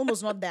 It's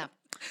almost not there.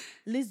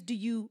 Liz,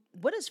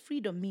 what does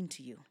freedom mean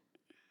to you?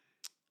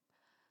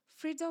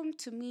 Freedom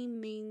to me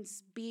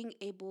means being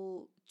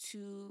able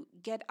to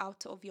get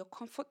out of your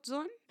comfort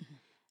zone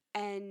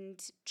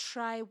and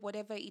try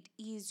whatever it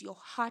is your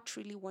heart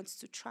really wants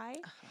to try.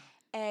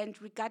 And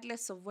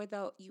regardless of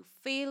whether you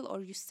fail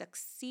or you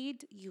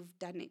succeed, you've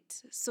done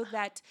it. So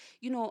that,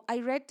 I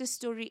read the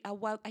story I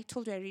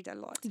told you I read a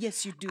lot.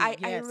 Yes, you do.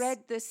 I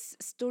read this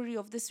story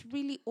of this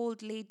really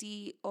old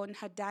lady on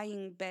her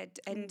dying bed.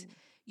 And,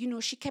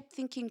 she kept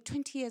thinking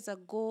 20 years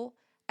ago,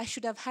 I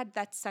should have had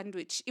that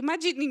sandwich.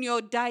 Imagine in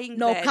your dying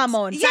No, bed. come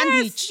on, Yes,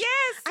 sandwich.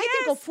 Yes, I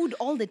think of food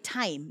all the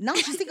time. Now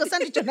she's thinking of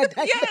sandwich on a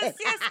diet. yes,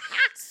 yes.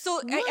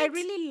 So I What?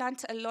 really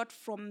learnt a lot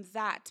from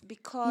that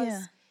because,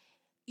 Yeah.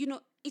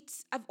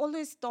 I've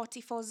always thought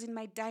if I was in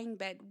my dying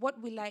bed,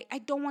 what will I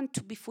don't want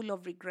to be full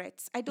of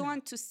regrets. I don't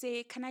want to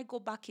say, can I go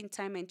back in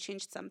time and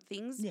change some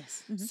things?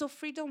 Yes. So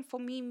freedom for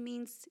me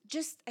means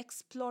just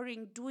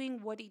exploring,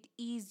 doing what it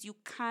is you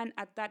can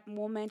at that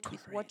moment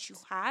with what you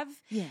have.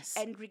 Yes.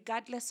 And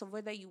regardless of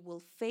whether you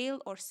will fail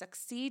or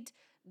succeed,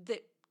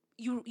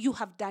 you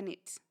have done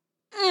it.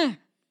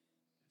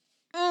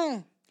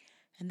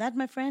 And that,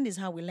 my friend, is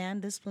how we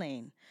land this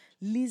plane.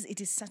 Liz,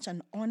 it is such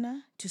an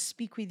honor to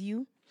speak with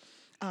you.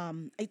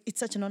 It's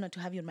such an honor to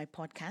have you on my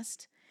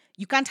podcast.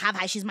 You can't have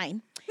her, she's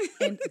mine.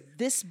 And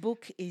this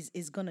book is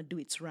going to do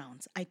its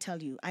rounds. I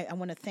tell you, I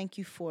want to thank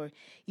you for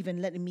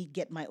even letting me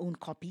get my own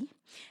copy.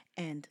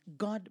 And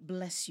God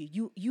bless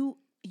you.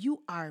 You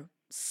are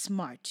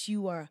smart.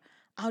 You are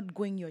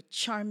outgoing. You're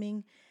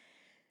charming.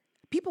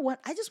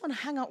 I just want to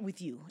hang out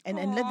with you and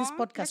let this Aw,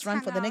 podcast let's run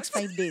hang for the out. next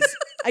 5 days.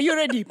 Are you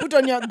ready?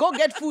 Go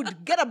get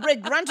food, get a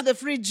break, run to the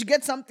fridge,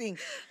 get something.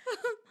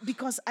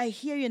 Because I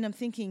hear you and I'm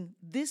thinking,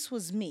 this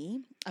was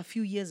me a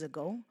few years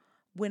ago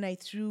when I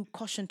threw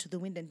caution to the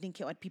wind and didn't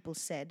care what people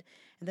said.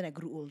 And then I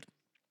grew old.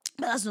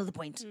 But that's not the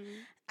point.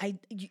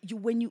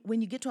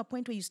 When you get to a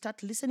point where you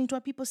start listening to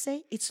what people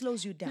say, it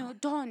slows you down. No,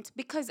 don't,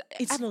 because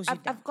It slows you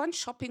down. I've gone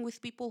shopping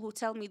with people who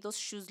tell me those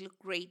shoes look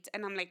great,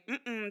 and I'm like,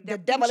 The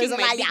devil is a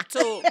pinching my liar. big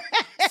toe.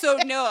 So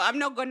no, I'm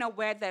not gonna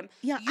wear them.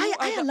 Yeah, You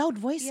I are the- allowed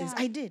voices. Yeah.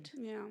 I did.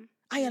 Yeah.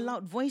 I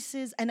allowed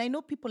voices, and I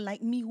know people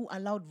like me who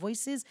allowed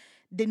voices.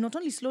 They not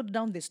only slowed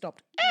down, they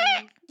stopped.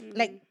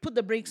 Like, put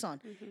the brakes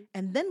on.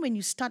 And then when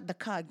you start the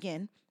car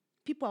again,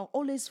 people are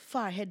always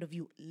far ahead of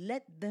you.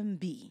 Let them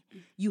be.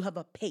 You have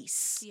a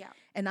pace. Yeah.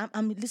 And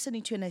I'm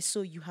listening to you, and I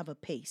saw you have a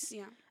pace.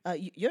 Yeah.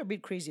 You're a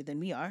bit crazier than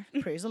we are.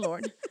 Praise the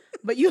Lord.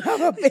 But you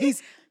have a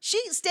pace. She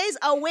stays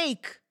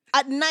awake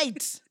at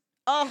night.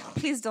 Oh,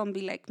 Please don't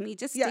be like me.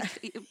 Just Yeah.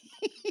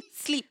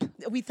 sleep.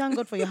 we thank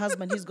God for your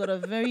husband. He's got a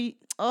very,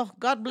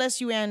 God bless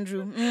you,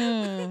 Andrew.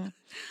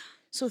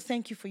 So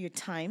thank you for your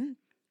time.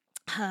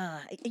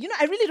 I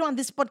really don't want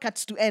this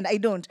podcast to end. I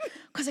don't.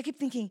 Because I keep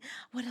thinking,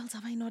 what else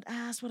have I not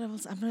asked? What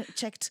else have I not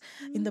checked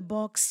in the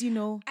box,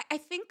 I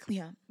think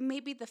Yeah.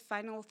 maybe the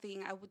final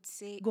thing I would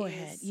say Go is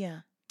ahead.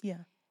 Yeah.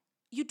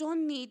 you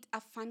don't need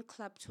a fan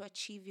club to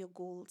achieve your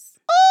goals.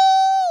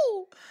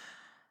 Oh!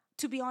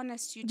 To be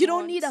honest, you You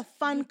don't need a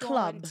fan You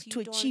club don't.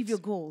 to You achieve your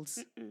don't. goals.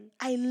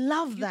 I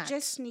love You that.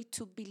 just need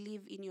to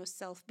believe in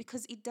yourself,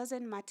 because it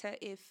doesn't matter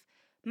if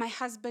my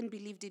husband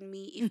believed in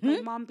me, if my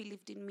mom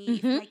believed in me,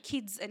 if my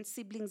kids and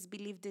siblings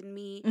believed in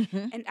me,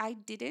 and I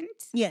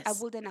didn't, Yes. I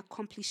wouldn't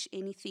accomplish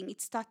anything.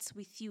 It starts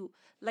with you.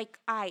 Like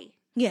I.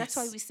 Yes. That's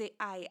why we say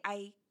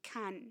I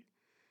can.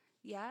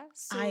 Yeah?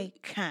 So I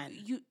can.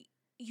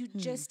 you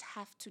just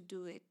have to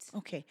do it.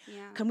 Okay.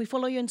 Yeah. Can we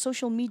follow you on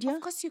social media?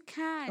 Of course you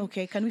can.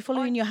 Okay. Can we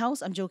follow you in your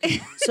house? I'm joking.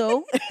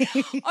 So,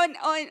 On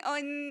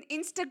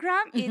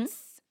Instagram,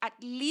 it's at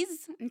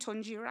Liz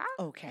Ntonjira.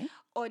 okay.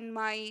 On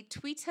my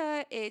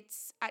Twitter,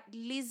 it's at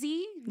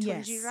Lizzie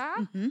Yes.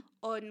 Ntonjira.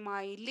 On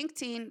my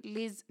LinkedIn,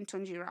 Liz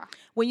Ntonjira.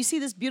 When you see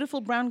this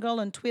beautiful brown girl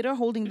on Twitter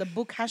holding the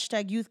book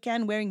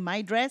 #YouthCan wearing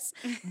my dress,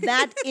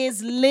 that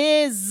is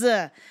Liz.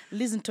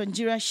 Liz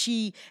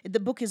Ntonjira. The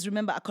book is,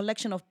 remember, a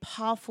collection of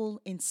powerful,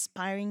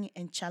 inspiring,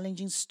 and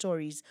challenging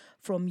stories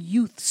from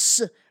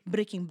youths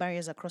breaking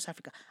barriers across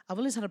Africa. I've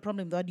always had a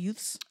problem with that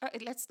youths.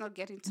 Let's not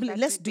get into that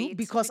Let's do, debate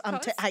because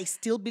I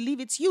still believe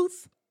it's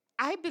youth.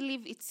 I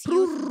believe it's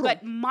youth,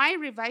 but my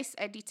revised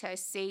editor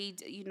said,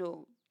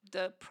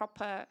 the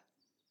proper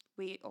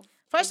way of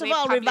First the of way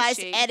all, revised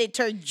publishing-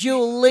 editor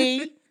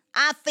Julie,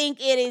 I think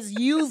it is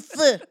youth.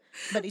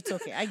 But it's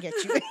okay. I get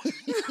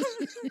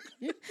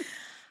you.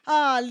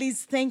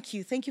 Liz, thank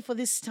you. Thank you for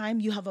this time.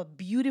 You have a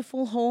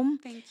beautiful home.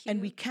 Thank And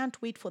you. we can't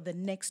wait for the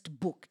next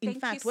book. In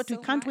Thank fact, you what we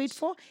so can't wait much.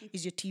 for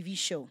is your TV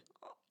show.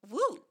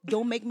 Woo.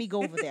 Don't make me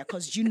go over there,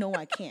 because you know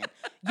I can't.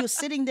 You're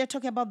sitting there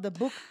talking about the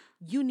book.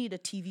 You need a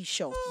TV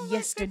show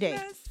yesterday.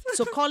 goodness.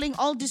 So calling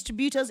all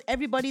distributors,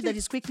 everybody that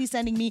is quickly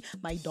sending me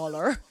my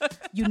 $1,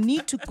 you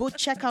need to go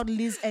check out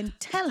Liz and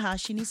tell her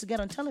she needs to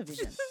get on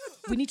television.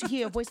 We need to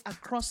hear your voice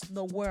across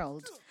the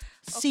world.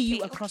 See you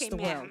Okay, across okay, the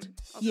ma'am. world.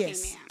 Okay,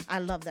 Yes, ma'am. I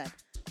love that.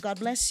 God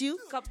bless you.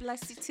 God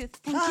bless you too.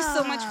 Thank you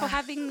so much for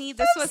having me.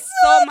 This was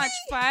so much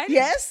fun.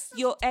 Yes.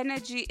 Your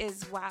energy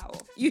is wow.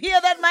 You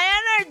hear that? My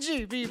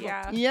energy, people.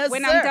 Yeah. Yes,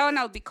 when sir. I'm down,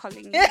 I'll be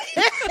calling you.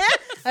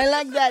 I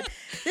like that.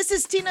 This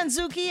is Tina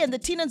Nzuki and the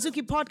Tina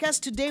Nzuki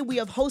podcast. Today we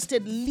have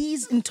hosted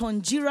Liz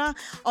Ntonjira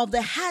of the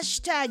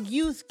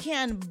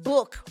 #YouthCan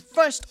book,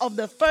 first of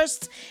the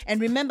first. And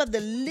remember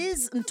the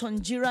Liz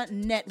Ntonjira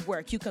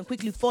Network. You can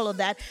quickly follow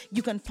that.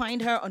 You can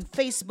find her on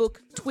Facebook,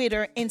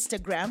 Twitter,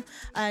 Instagram,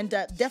 and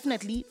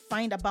definitely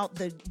find about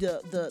the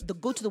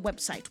go to the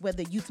website where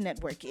the Youth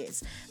Network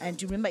is.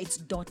 And remember, it's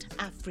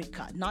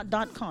 .africa, not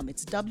 .com.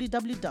 It's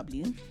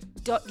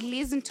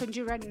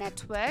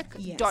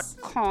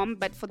www.lizentonjura.network.com,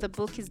 but for the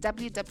book is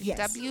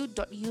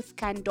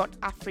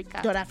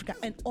www.youthcan.africa. .africa,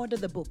 and order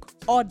the book.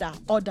 Order.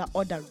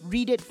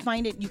 Read it,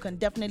 find it. You can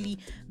definitely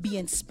be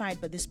inspired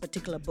by this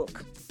particular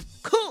book.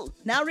 Cool.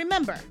 Now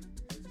remember,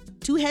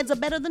 2 heads are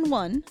better than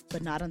one,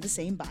 but not on the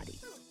same body.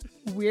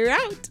 We're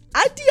out.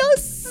 Adios.